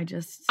don't know. I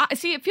just...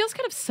 see, it feels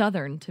kind of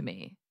Southern to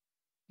me.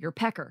 Your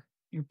pecker.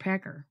 Your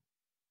pecker.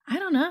 I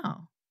don't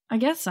know. I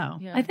guess so.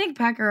 Yeah. I think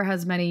pecker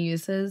has many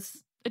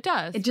uses. It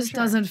does. It just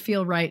doesn't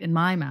feel right in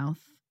my mouth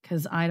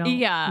because I don't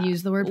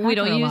use the word pecker. We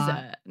don't use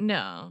lot. it.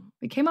 No.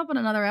 It came up in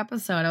another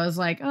episode. I was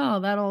like, oh,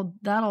 that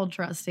old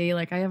trusty.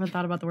 Like, I haven't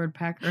thought about the word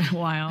pecker in a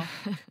while.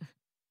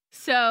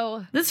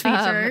 So this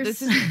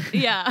features.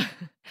 Yeah.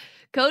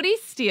 Cody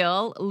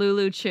Steele,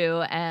 Lulu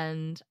Chu,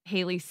 and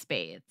Haley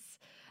Spades.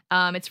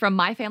 It's from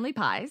My Family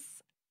Pies,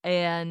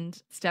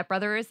 and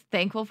Stepbrother is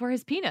thankful for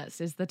his penis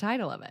is the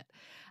title of it.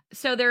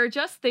 So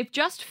they've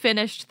just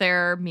finished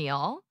their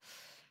meal.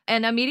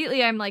 And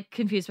immediately I'm like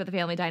confused with the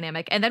family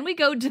dynamic. And then we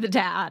go to the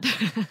dad.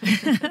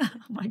 Oh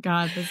my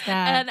God, this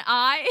dad.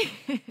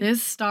 And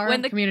this star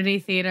of community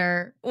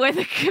theater. When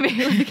the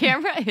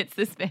camera hits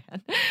this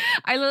man,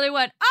 I literally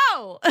went,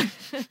 oh!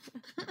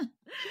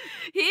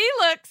 He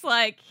looks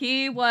like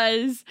he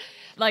was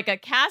like a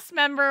cast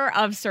member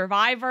of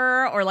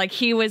Survivor, or like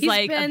he's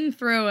been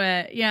through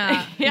it.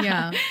 Yeah.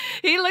 Yeah.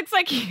 He looks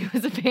like he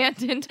was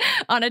abandoned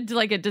on a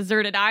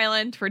deserted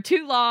island for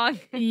too long.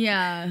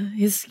 Yeah.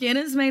 His skin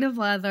is made of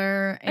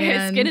leather. And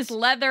his skin is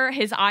leather.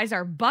 His eyes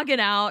are bugging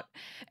out,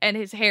 and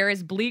his hair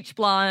is bleach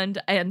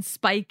blonde and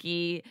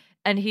spiky.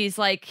 And he's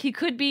like, he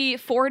could be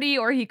 40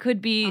 or he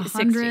could be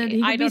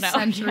 60. I don't know.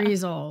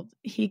 Centuries old.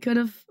 He could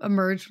have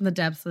emerged from the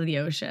depths of the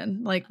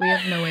ocean. Like, we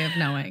have no way of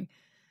knowing.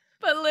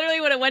 But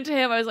literally when it went to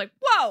him, I was like,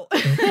 whoa, who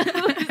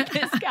is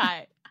this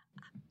guy?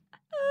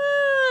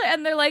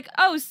 And they're like,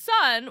 oh,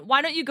 son,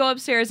 why don't you go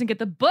upstairs and get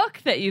the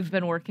book that you've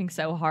been working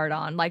so hard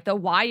on? Like the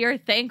Why You're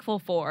Thankful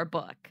For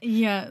book.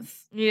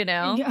 Yes. You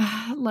know?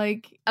 Yeah,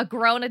 like a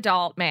grown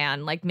adult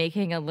man, like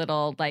making a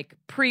little like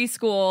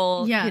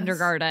preschool,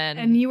 kindergarten.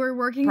 And you were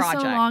working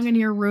project. so long in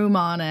your room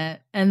on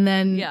it. And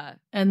then,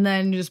 and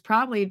then just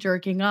probably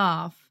jerking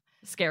off.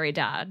 Scary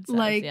dad. Says,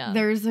 like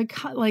there's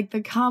like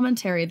the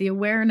commentary, the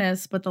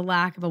awareness, but the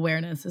lack of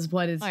awareness is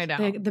what is I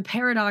know. The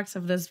paradox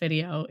of this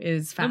video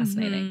is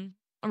fascinating.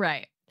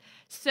 Right.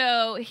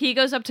 So he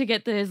goes up to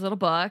get his little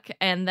book,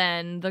 and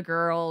then the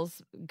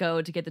girls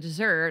go to get the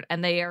dessert,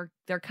 and they're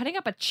cutting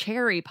up a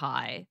cherry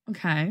pie.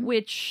 Okay.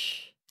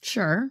 Which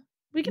sure.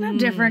 We can have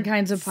different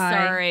kinds of pie.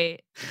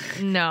 Sorry,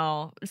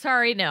 no.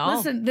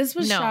 Listen, this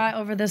was shot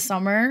over the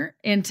summer,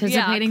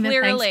 anticipating the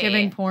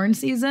Thanksgiving porn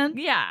season.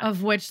 Yeah.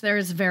 Of which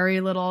there's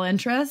very little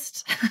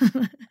interest.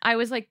 I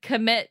was like,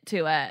 commit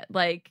to it.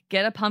 Like,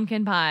 get a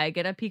pumpkin pie,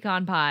 get a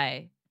pecan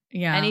pie.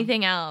 Yeah.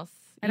 Anything else.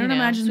 I don't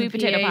imagine sweet the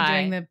potato PA pie.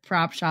 doing the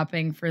prop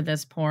shopping for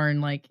this porn,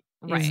 like,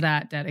 is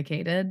that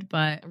dedicated.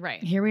 But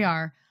here we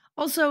are.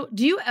 Also,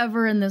 do you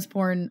ever in this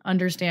porn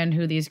understand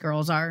who these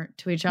girls are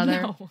to each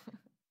other?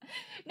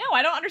 No,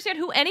 I don't understand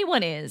who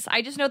anyone is.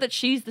 I just know that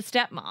she's the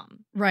stepmom.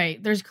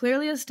 Right. There's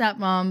clearly a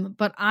stepmom,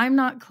 but I'm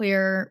not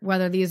clear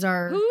whether these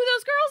are who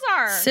those girls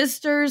are.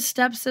 Sisters,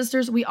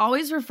 stepsisters. We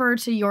always refer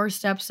to your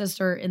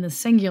stepsister in the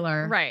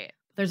singular. Right.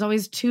 There's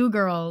always two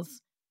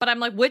girls. But I'm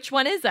like, which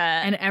one is it?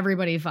 And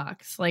everybody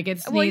fucks. Like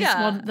it's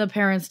the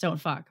parents don't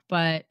fuck,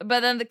 but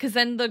then because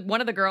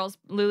one of the girls,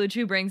 Lulu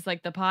Chu, brings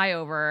like the pie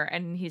over,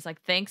 and he's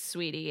like, "Thanks,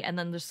 sweetie," and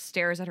then just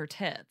stares at her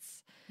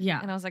tits. Yeah,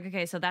 and I was like,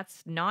 okay, so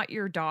that's not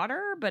your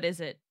daughter, but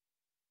is it?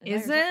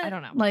 Is it? I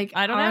don't know. Like,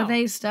 I don't know. Are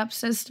they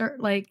stepsister?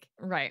 Like,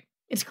 right?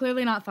 It's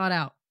clearly not thought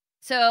out.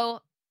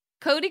 So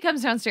Cody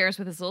comes downstairs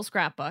with his little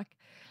scrapbook.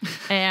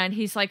 And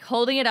he's like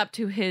holding it up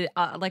to his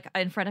like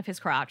in front of his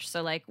crotch.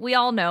 So like we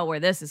all know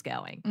where this is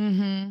going.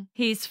 Mm-hmm.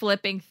 He's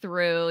flipping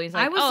through. He's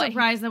like, I was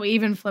surprised that we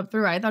even flipped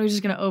through. I thought he was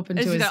just going to open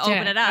to his dick.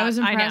 Open it up. I was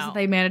impressed that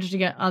they managed to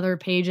get other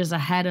pages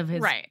ahead of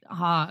his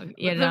hog.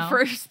 You know,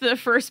 the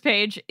first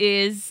page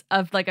is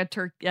of like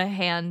a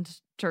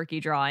hand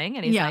turkey drawing,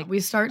 and he's like, we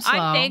start slow.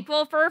 I'm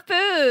thankful for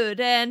food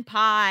and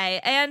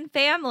pie and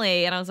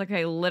family. And I was like,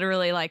 okay,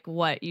 literally like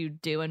what you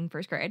do in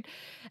first grade.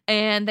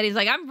 And then he's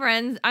like,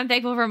 I'm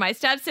thankful for my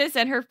stepsis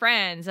and her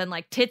friends and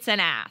like tits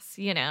and ass,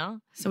 you know?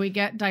 So we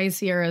get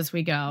dicier as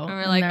we go. And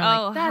we're like,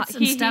 oh, that's,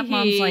 and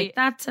stepmom's like,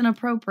 that's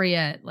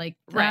inappropriate. Like,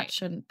 that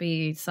shouldn't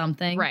be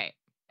something. Right.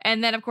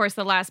 And then, of course,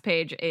 the last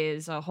page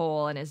is a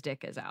hole and his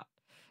dick is out.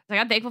 Like,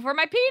 I'm thankful for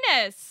my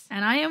penis.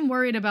 And I am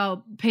worried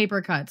about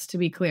paper cuts, to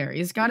be clear.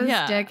 He's got his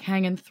dick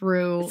hanging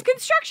through. It's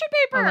construction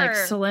paper. A, like,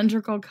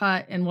 cylindrical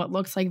cut in what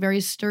looks like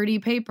very sturdy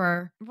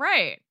paper.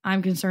 Right.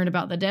 I'm concerned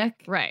about the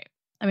dick. Right.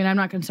 I mean, I'm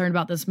not concerned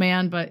about this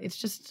man, but it's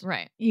just,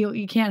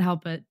 you can't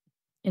help but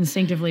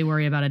instinctively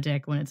worry about a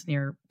dick when it's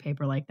near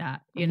paper like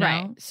that, you know?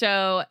 Right.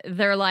 So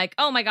they're like,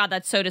 oh my God,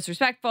 that's so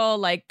disrespectful.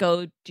 Like,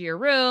 go to your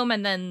room.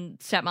 And then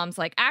stepmom's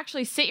like,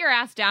 actually sit your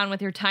ass down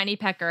with your tiny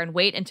pecker and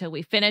wait until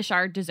we finish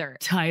our dessert.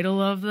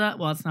 Title of that?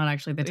 Well, it's not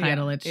actually the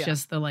title. It's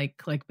just the like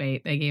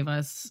clickbait they gave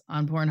us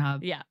on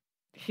Pornhub. Yeah.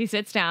 He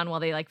sits down while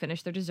they like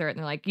finish their dessert and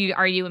they're like,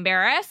 are you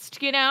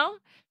embarrassed? You know?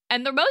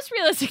 And the most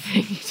realistic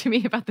thing to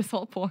me about this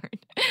whole porn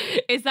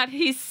is that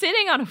he's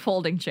sitting on a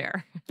folding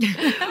chair,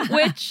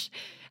 which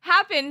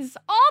happens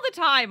all the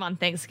time on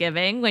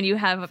Thanksgiving when you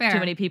have too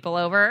many people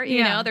over.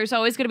 You know, there's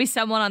always going to be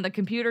someone on the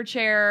computer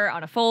chair,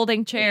 on a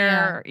folding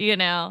chair, you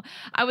know.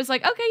 I was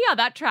like, okay, yeah,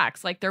 that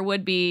tracks. Like there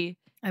would be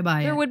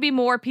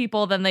more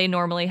people than they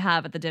normally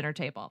have at the dinner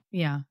table.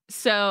 Yeah.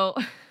 So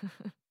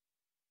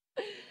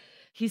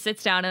he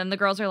sits down and the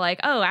girls are like,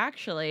 oh,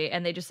 actually.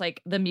 And they just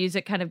like, the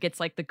music kind of gets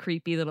like the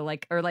creepy little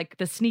like, or like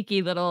the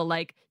sneaky little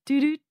like,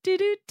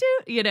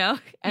 do-do-do-do-do, you know?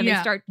 And they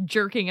start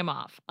jerking him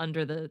off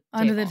under the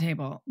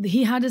table.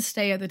 He had to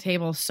stay at the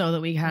table so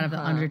that we had the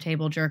under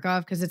table jerk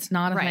off because it's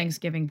not a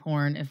Thanksgiving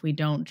porn if we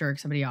don't jerk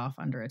somebody off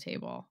under a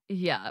table.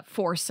 Yeah.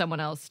 Force someone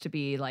else to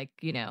be like,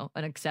 you know,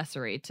 an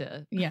accessory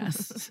to...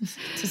 Yes.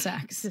 to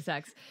sex. To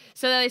sex.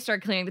 So then they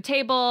start clearing the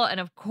table. And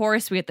of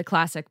course we get the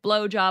classic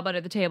blowjob under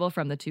the table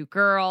from the two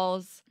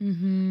girls.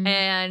 Mm-hmm.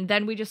 And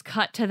then we just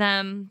cut to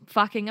them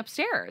fucking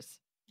upstairs.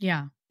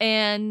 Yeah.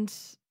 And...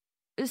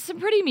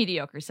 some pretty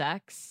mediocre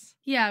sex.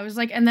 Yeah, it was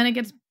like, and then it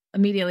gets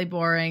immediately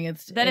boring.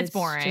 It's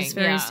boring. Just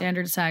very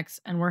standard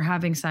sex, and we're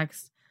having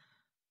sex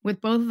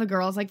with both of the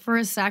girls. Like for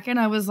a second,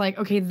 I was like,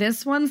 okay,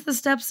 this one's the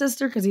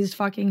stepsister because he's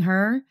fucking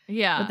her.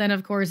 Yeah. But then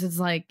of course it's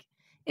like,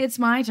 it's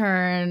my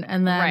turn,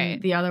 and then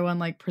the other one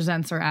like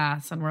presents her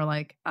ass, and we're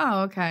like,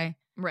 oh, okay.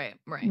 Right.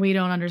 We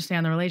don't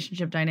understand the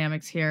relationship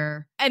dynamics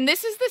here. And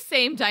this is the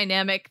same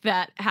dynamic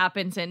that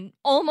happens in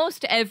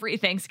almost every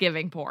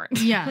Thanksgiving porn.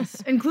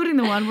 Yes, including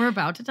the one we're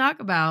about to talk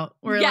about.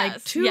 Where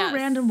like two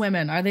random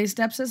women, are they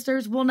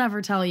stepsisters? We'll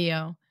never tell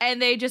you.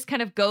 And they just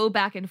kind of go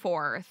back and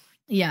forth.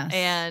 Yes.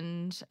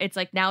 And it's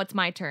like, now it's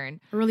my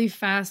turn. Really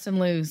fast and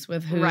loose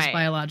with who's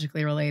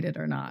biologically related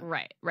or not.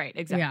 Right,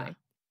 exactly.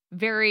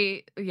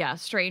 very,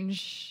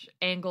 strange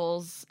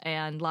angles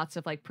and lots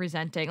of like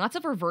presenting, lots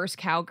of reverse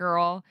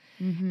cowgirl.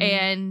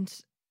 And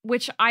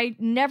which I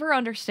never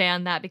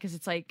understand that, because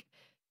it's like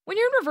when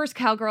you're in reverse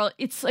cowgirl,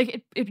 it's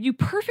like if you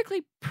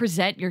perfectly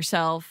present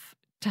yourself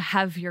to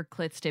have your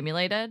clit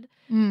stimulated,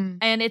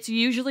 and it's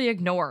usually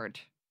ignored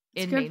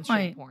in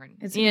mainstream porn.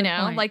 It's a good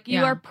point. Like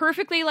you are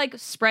perfectly like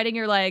spreading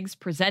your legs,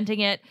 presenting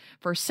it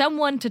for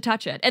someone to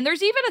touch it. And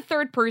there's even a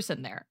third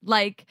person there.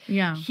 Like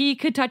he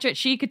could touch it,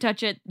 she could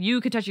touch it,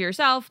 you could touch it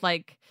yourself.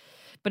 Like,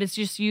 but it's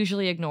just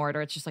usually ignored,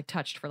 or it's just like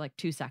touched for like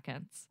 2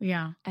 seconds.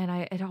 Yeah. And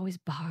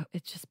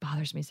it just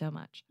bothers me so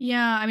much.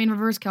 Yeah. I mean,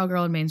 reverse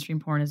cowgirl in mainstream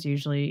porn is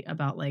usually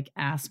about like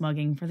ass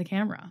mugging for the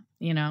camera,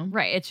 you know?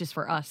 Right. It's just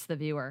for us, the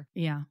viewer.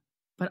 Yeah.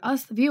 But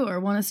us, the viewer,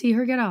 want to see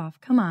her get off.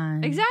 Come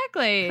on.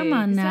 Exactly. Come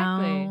on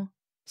now.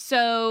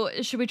 So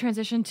should we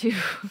transition to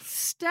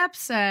step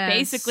sex?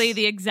 Basically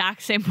the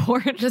exact same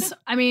porn.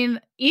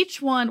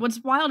 Each one,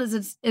 what's wild is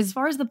it's, as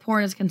far as the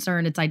porn is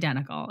concerned, it's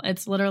identical.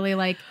 It's literally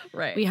like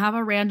we have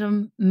a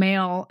random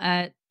male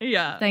at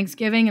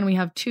Thanksgiving, and we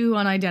have 2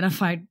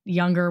 unidentified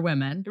younger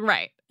women.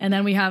 Right. And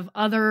then we have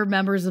other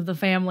members of the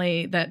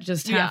family that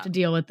just have to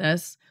deal with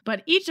this.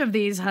 But each of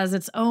these has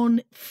its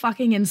own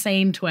fucking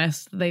insane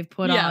twist they've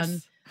put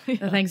on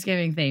the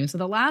Thanksgiving theme. So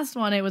the last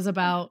one, it was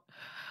about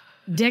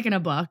dick in a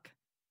book.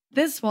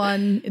 This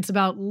one, it's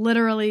about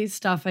literally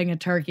stuffing a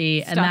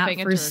turkey, and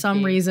that for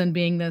some reason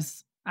being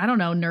this, I don't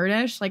know,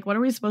 nerdish. Like, what are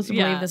we supposed to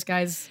believe this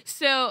guy's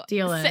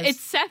deal is?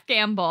 It's Seth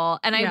Gamble,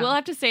 and I will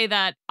have to say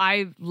that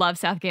I love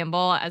Seth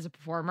Gamble as a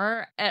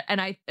performer, and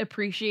I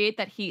appreciate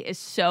that he is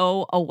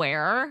so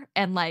aware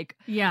and like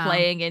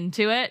playing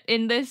into it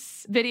in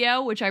this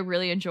video, which I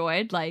really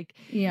enjoyed. Like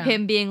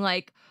him being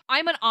like,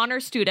 I'm an honor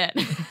student.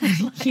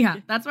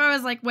 That's where I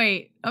was like,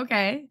 wait,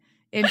 okay.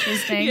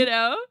 Interesting.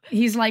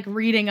 He's like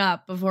reading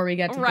up before we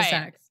get to the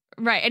sex.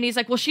 Right. And he's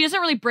like, well, she doesn't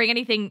really bring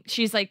anything.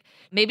 She's like,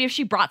 maybe if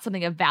she brought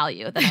something of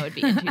value, then I would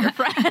be into your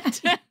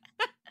friend.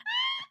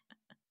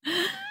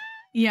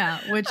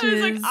 Which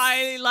is like,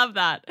 I love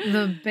that.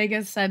 The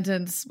biggest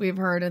sentence we've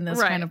heard in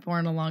this kind of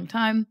porn in a long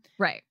time.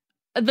 Right.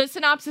 The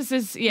synopsis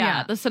is,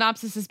 the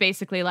synopsis is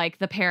basically like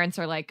the parents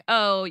are like,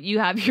 oh, you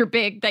have your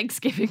big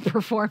Thanksgiving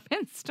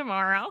performance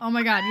tomorrow. Oh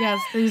my God.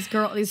 Yes.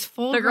 These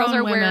full the girls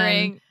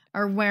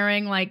are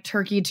wearing like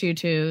turkey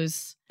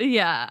tutus.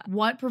 Yeah.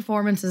 What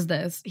performance is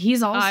this?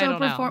 He's also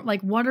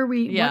like, what are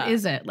we, what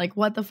is it? Like,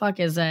 what the fuck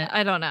is it?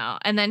 I don't know.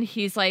 And then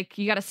he's like,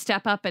 you got to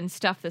step up and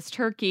stuff this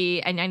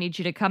turkey, and I need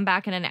you to come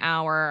back in an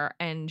hour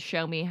and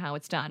show me how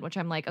it's done, which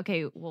I'm like,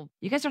 okay, well,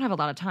 you guys don't have a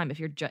lot of time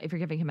if you're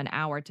giving him an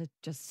hour to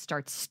just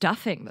start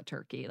stuffing the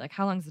turkey. Like,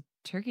 how long is the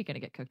turkey going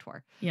to get cooked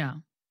for? Yeah.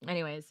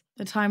 Anyways.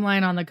 The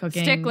timeline on the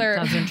cooking stickler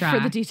doesn't track.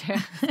 For the details.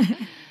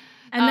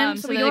 And then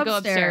so we go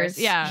upstairs.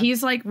 Yeah.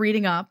 He's like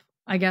reading up,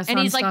 I guess, and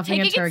on he's like stuffing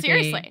taking a turkey. it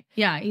seriously.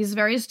 Yeah, he's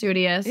very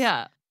studious.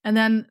 Yeah. And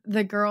then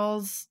the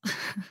girls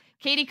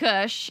Katie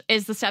Cush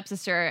is the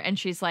stepsister, and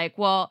she's like,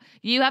 well,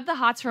 you have the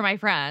hots for my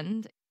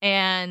friend.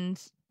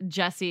 And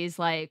Jesse's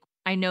like,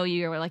 I know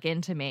you're like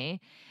into me.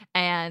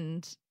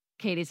 And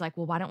Katie's like,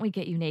 well, why don't we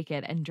get you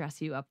naked and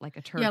dress you up like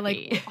a turkey? Yeah,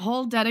 like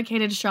whole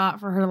dedicated shot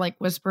for her to like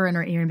whisper in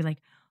her ear and be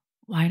like,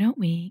 why don't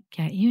we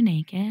get you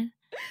naked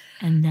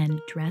and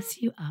then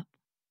dress you up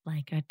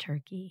like a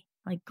turkey?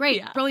 Like,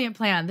 great, brilliant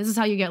plan. This is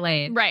how you get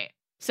laid. Right.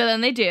 So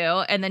then they do.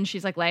 And then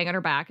she's like laying on her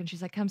back and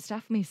she's like, come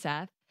stuff me,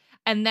 Seth.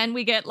 And then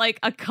we get like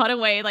a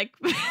cutaway, like.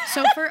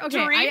 So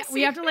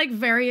we have to like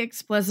very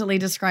explicitly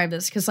describe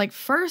this. Cause like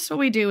first what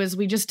we do is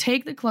we just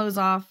take the clothes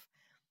off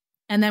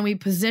and then we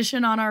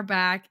position on our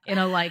back in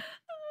a like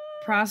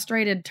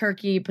prostrated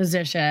turkey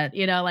position,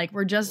 like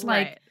we're just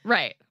like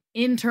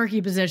in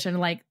turkey position,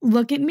 like,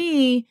 look at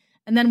me.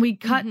 And then we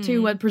cut to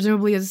what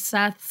presumably is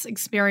Seth's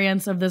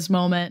experience of this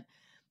moment.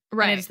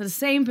 Right. And it's the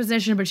same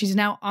position, but she's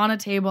now on a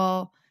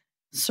table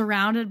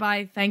surrounded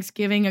by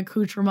Thanksgiving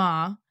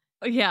accoutrement.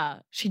 Yeah.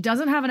 She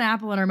doesn't have an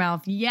apple in her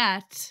mouth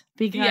yet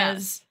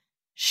because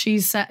she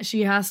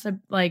has to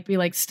like be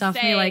like, stuff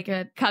me like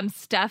a. Come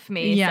stuff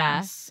me,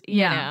 Seth.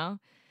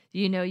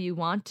 You know you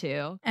want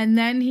to. And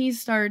then he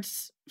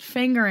starts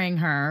fingering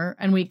her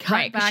and we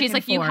cut back she's and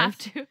like,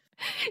 forth.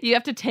 you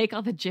have to take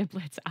all the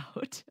giblets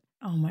out.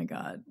 Oh my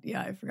God.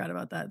 Yeah, I forgot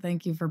about that.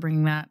 Thank you for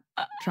bringing that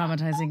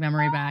traumatizing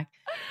memory back.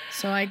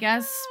 So I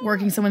guess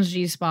working someone's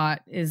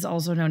G-spot is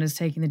also known as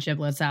taking the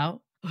giblets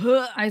out.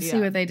 I see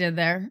what they did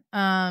there.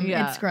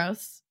 It's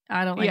gross.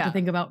 I don't like to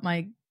think about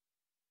my,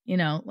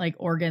 like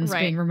organs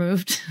being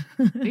removed.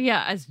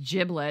 As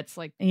giblets.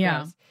 Like,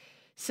 gross.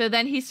 So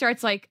then he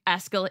starts like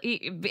it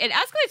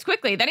escalates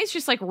quickly. Then he's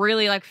just like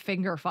really like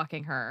finger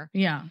fucking her.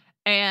 Yeah.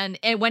 And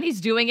when he's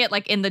doing it,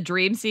 like in the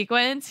dream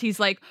sequence, he's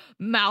like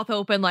mouth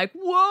open, like,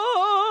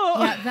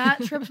 whoa. Yeah,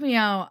 that tripped me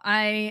out.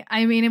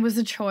 I mean, it was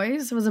a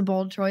choice. It was a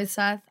bold choice,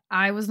 Seth.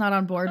 I was not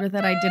on board with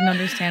it. I didn't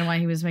understand why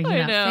he was making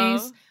that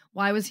face.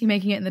 why was he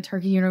making it in the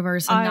turkey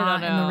universe and I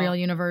not don't in the know. real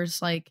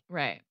universe? Like,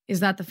 Right. is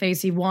that the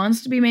face he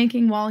wants to be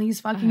making while he's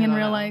fucking I in don't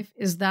real know. life?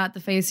 Is that the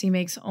face he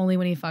makes only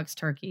when he fucks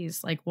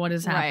turkeys? Like, what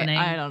is happening?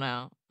 Right. I don't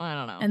know.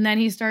 And then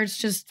he starts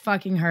just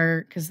fucking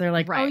her because they're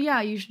like, oh Right.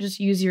 yeah, you should just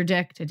use your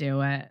dick to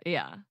do it.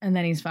 Yeah. And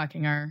then he's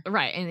fucking her.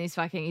 Right. And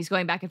he's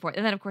going back and forth.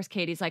 And then, of course,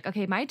 Katie's like,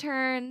 okay, my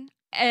turn.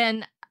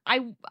 And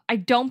I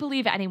don't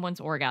believe anyone's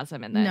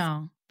orgasm in this.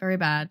 No, very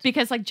bad.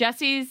 Because like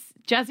Jesse's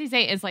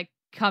date is like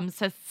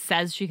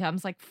says she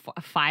comes like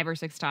 5 or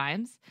 6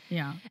 times.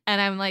 Yeah.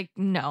 And I'm like,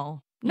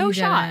 no You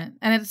shot. didn't.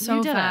 And it's so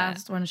You didn't.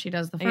 fast when she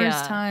does the first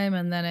Yeah. time.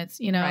 And then it's,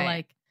 Right.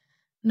 like,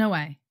 no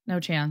way, no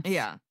chance.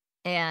 Yeah.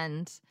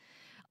 And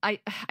I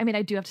mean,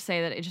 I do have to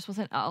say that it just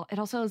wasn't, it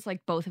also is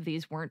like both of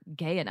these weren't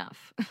gay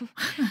enough,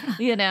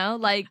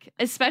 like,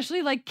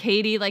 especially like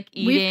Katie, like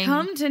eating. We've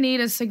come to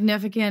need a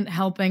significant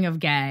helping of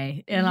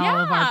gay in all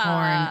of our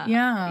porn.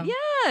 Yeah.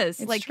 Yes.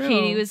 It's like true.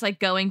 Katie was like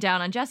going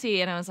down on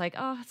Jesse and I was like,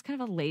 oh, it's kind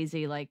of a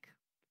lazy, like,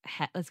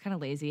 it's kind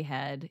of lazy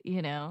head,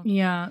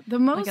 Yeah. The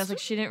most, Like I was like,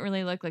 she didn't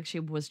really look like she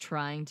was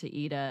trying to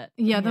eat it.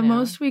 yeah, the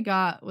most we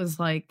got was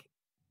like,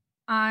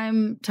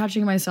 I'm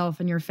touching myself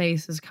and your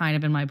face is kind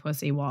of in my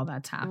pussy while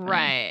that's happening.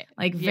 Right.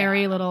 Like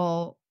very Yeah.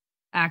 little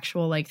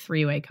actual like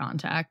 3-way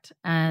contact.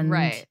 And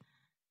Right.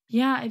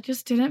 yeah, it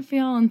just didn't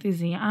feel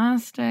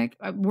enthusiastic.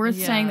 Worth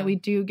saying Yeah. that we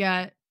do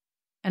get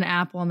an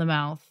apple in the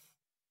mouth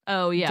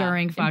Oh, yeah.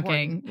 during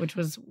fucking, Important. which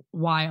was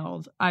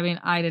wild. I mean,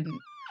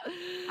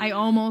 I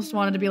almost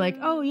wanted to be like,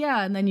 oh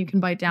yeah, and then you can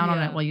bite down on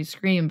Yeah. it while you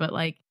scream, but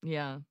like,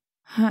 Yeah.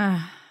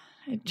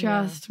 it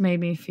just made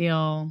me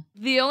feel.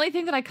 The only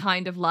thing that I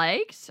kind of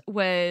liked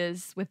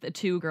was with the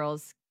 2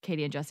 girls,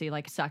 Katie and Jesse,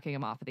 like sucking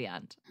him off at the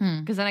end.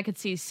 Because then I could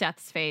see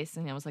Seth's face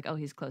and I was like, oh,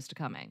 he's close to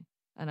coming.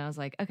 And I was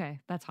like, okay,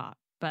 that's hot.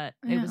 But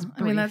it Yeah, was I mean,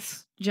 brief.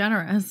 that's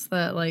generous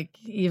that like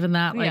even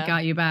that like Yeah.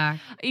 got you back.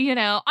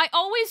 I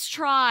always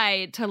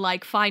try to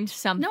like find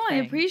something. No, I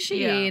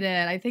appreciate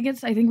it. I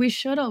think we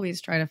should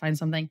always try to find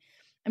something.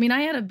 I mean,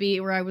 I had a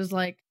beat where I was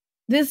like,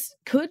 this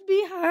could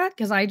be hot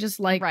because I just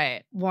like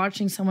Right.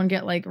 watching someone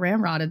get like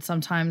ramrodded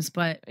sometimes,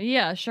 but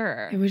Yeah,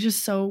 sure. it was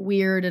just so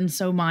weird and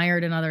so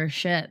mired in other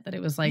shit that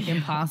it was like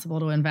impossible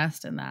to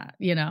invest in that,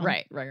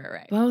 Right.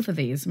 Both of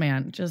these,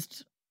 man,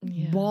 just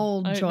Yeah,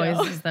 bold I know.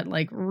 choices that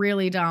like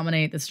really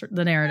dominate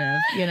the narrative,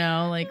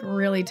 like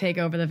really take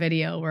over the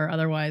video where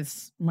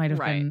otherwise might have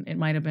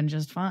been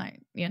just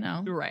fine,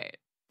 Right.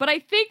 But I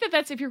think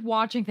that's if you're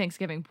watching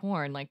Thanksgiving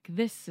porn, like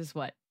this is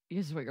what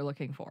you're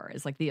looking for,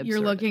 is like the absurdity.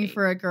 You're looking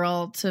for a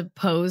girl to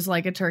pose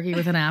like a turkey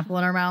with an apple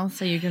in her mouth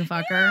so you can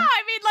fuck her. Yeah,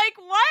 I mean, like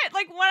what?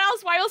 Like what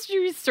else? Why else should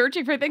you be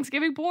searching for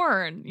Thanksgiving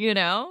porn?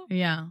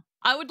 Yeah.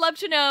 I would love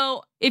to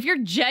know if you're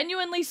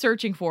genuinely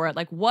searching for it,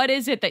 like what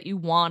is it that you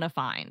want to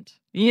find?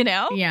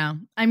 Yeah.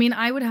 I mean,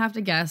 I would have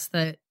to guess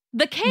that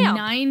The camp.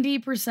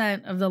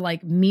 90% of the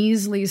like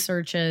measly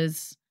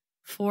searches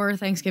for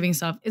Thanksgiving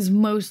stuff is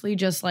mostly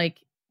just like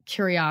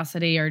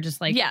curiosity or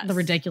just like Yes. the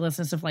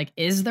ridiculousness of like,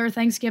 is there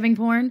Thanksgiving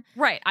porn?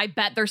 Right. I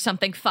bet there's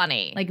something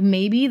funny. Like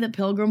maybe the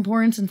pilgrim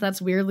porn, since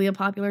that's weirdly a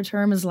popular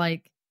term, is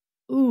like,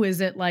 ooh, is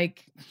it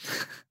like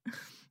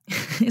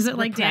is it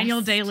like Repressed.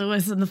 Daniel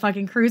Day-Lewis in the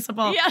fucking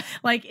Crucible? Yeah.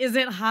 Like, is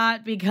it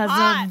hot because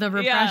Hot, of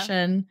the yeah.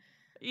 repression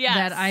Yes,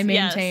 that I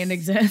maintain yes.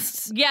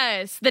 exists?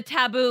 Yes, the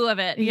taboo of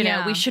it.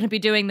 Yeah. We shouldn't be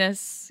doing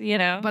this,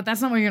 But that's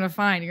not what you're gonna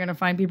find. You're gonna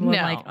find people in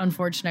No. like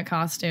unfortunate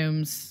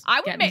costumes. I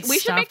would getting make, we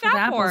should make stuffed with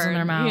that apples porn, in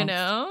their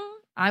mouths. .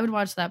 I would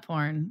watch that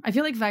porn. I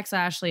feel like Vex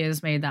Ashley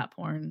has made that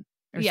porn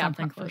or Yeah,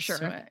 something for close sure.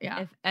 to it. Yeah.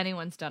 If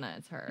anyone's done it,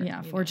 it's her.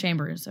 Yeah, 4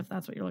 chambers, if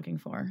that's what you're looking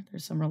for.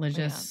 There's some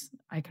religious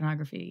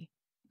iconography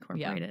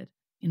incorporated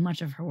in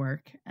much of her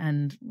work,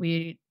 and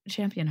we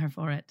champion her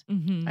for it.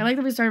 Mm-hmm. I like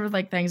that we started with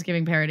like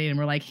Thanksgiving parody, and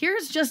we're like,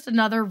 here's just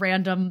another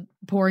random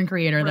porn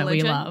creator that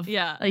we love.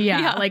 Yeah.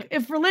 Yeah, like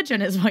if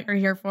religion is what you're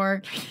here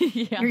for,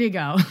 yeah. here you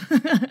go.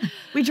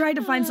 We tried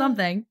to find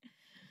something.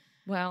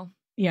 Well,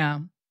 Yeah.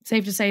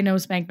 Safe to say no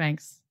spank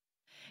banks.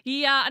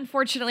 yeah,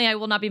 unfortunately, I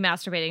will not be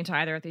masturbating to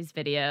either of these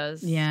videos.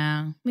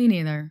 Yeah, me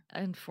neither.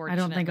 Unfortunately. I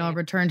don't think I'll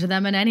return to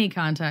them in any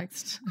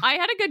context. I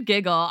had a good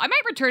giggle. I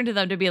might return to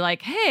them to be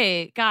like,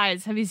 hey,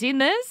 guys, have you seen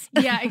this?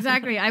 Yeah,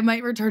 exactly. I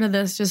might return to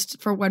this just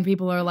for when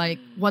people are like,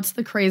 what's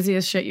the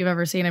craziest shit you've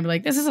ever seen? I'd be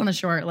like, this is on the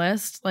short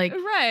list. Like,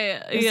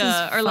 Right. this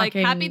Yeah. is Or like,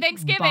 fucking happy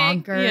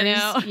Thanksgiving.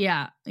 bonkers.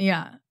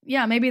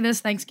 Yeah, maybe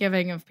this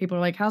Thanksgiving, if people are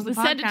like, how's the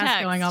Send a podcast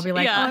text. going? I'll be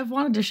like, Yeah. oh, I've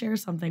wanted to share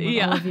something with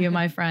Yeah. all of you,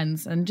 my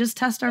friends, and just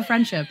test our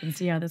friendship and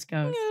see how this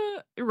goes.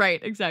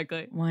 Right,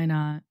 exactly. Why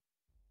not?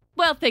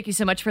 Well, thank you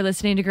so much for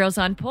listening to Girls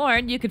on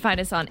Porn. You can find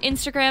us on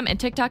Instagram and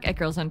TikTok at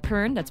Girls on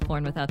Porn. That's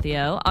porn without the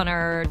O. On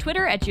our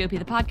Twitter at GOP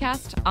the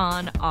Podcast.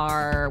 On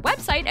our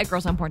website at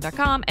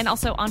girlsonporn.com. And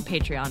also on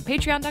Patreon.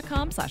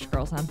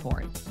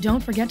 Patreon.com/girlsonporn.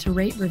 Don't forget to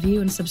rate,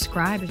 review, and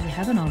subscribe if you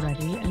haven't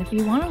already. And if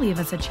you want to leave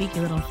us a cheeky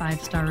little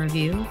 5-star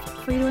review, feel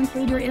free to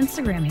include your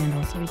Instagram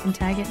handle so we can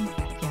tag it and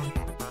thank you.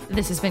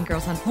 This has been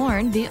Girls on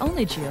Porn, the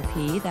only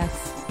GOP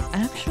that's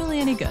actually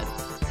any good.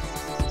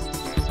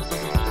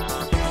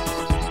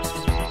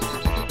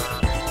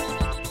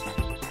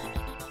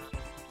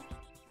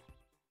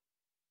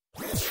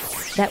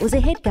 That was a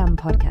HeadGum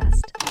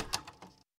podcast.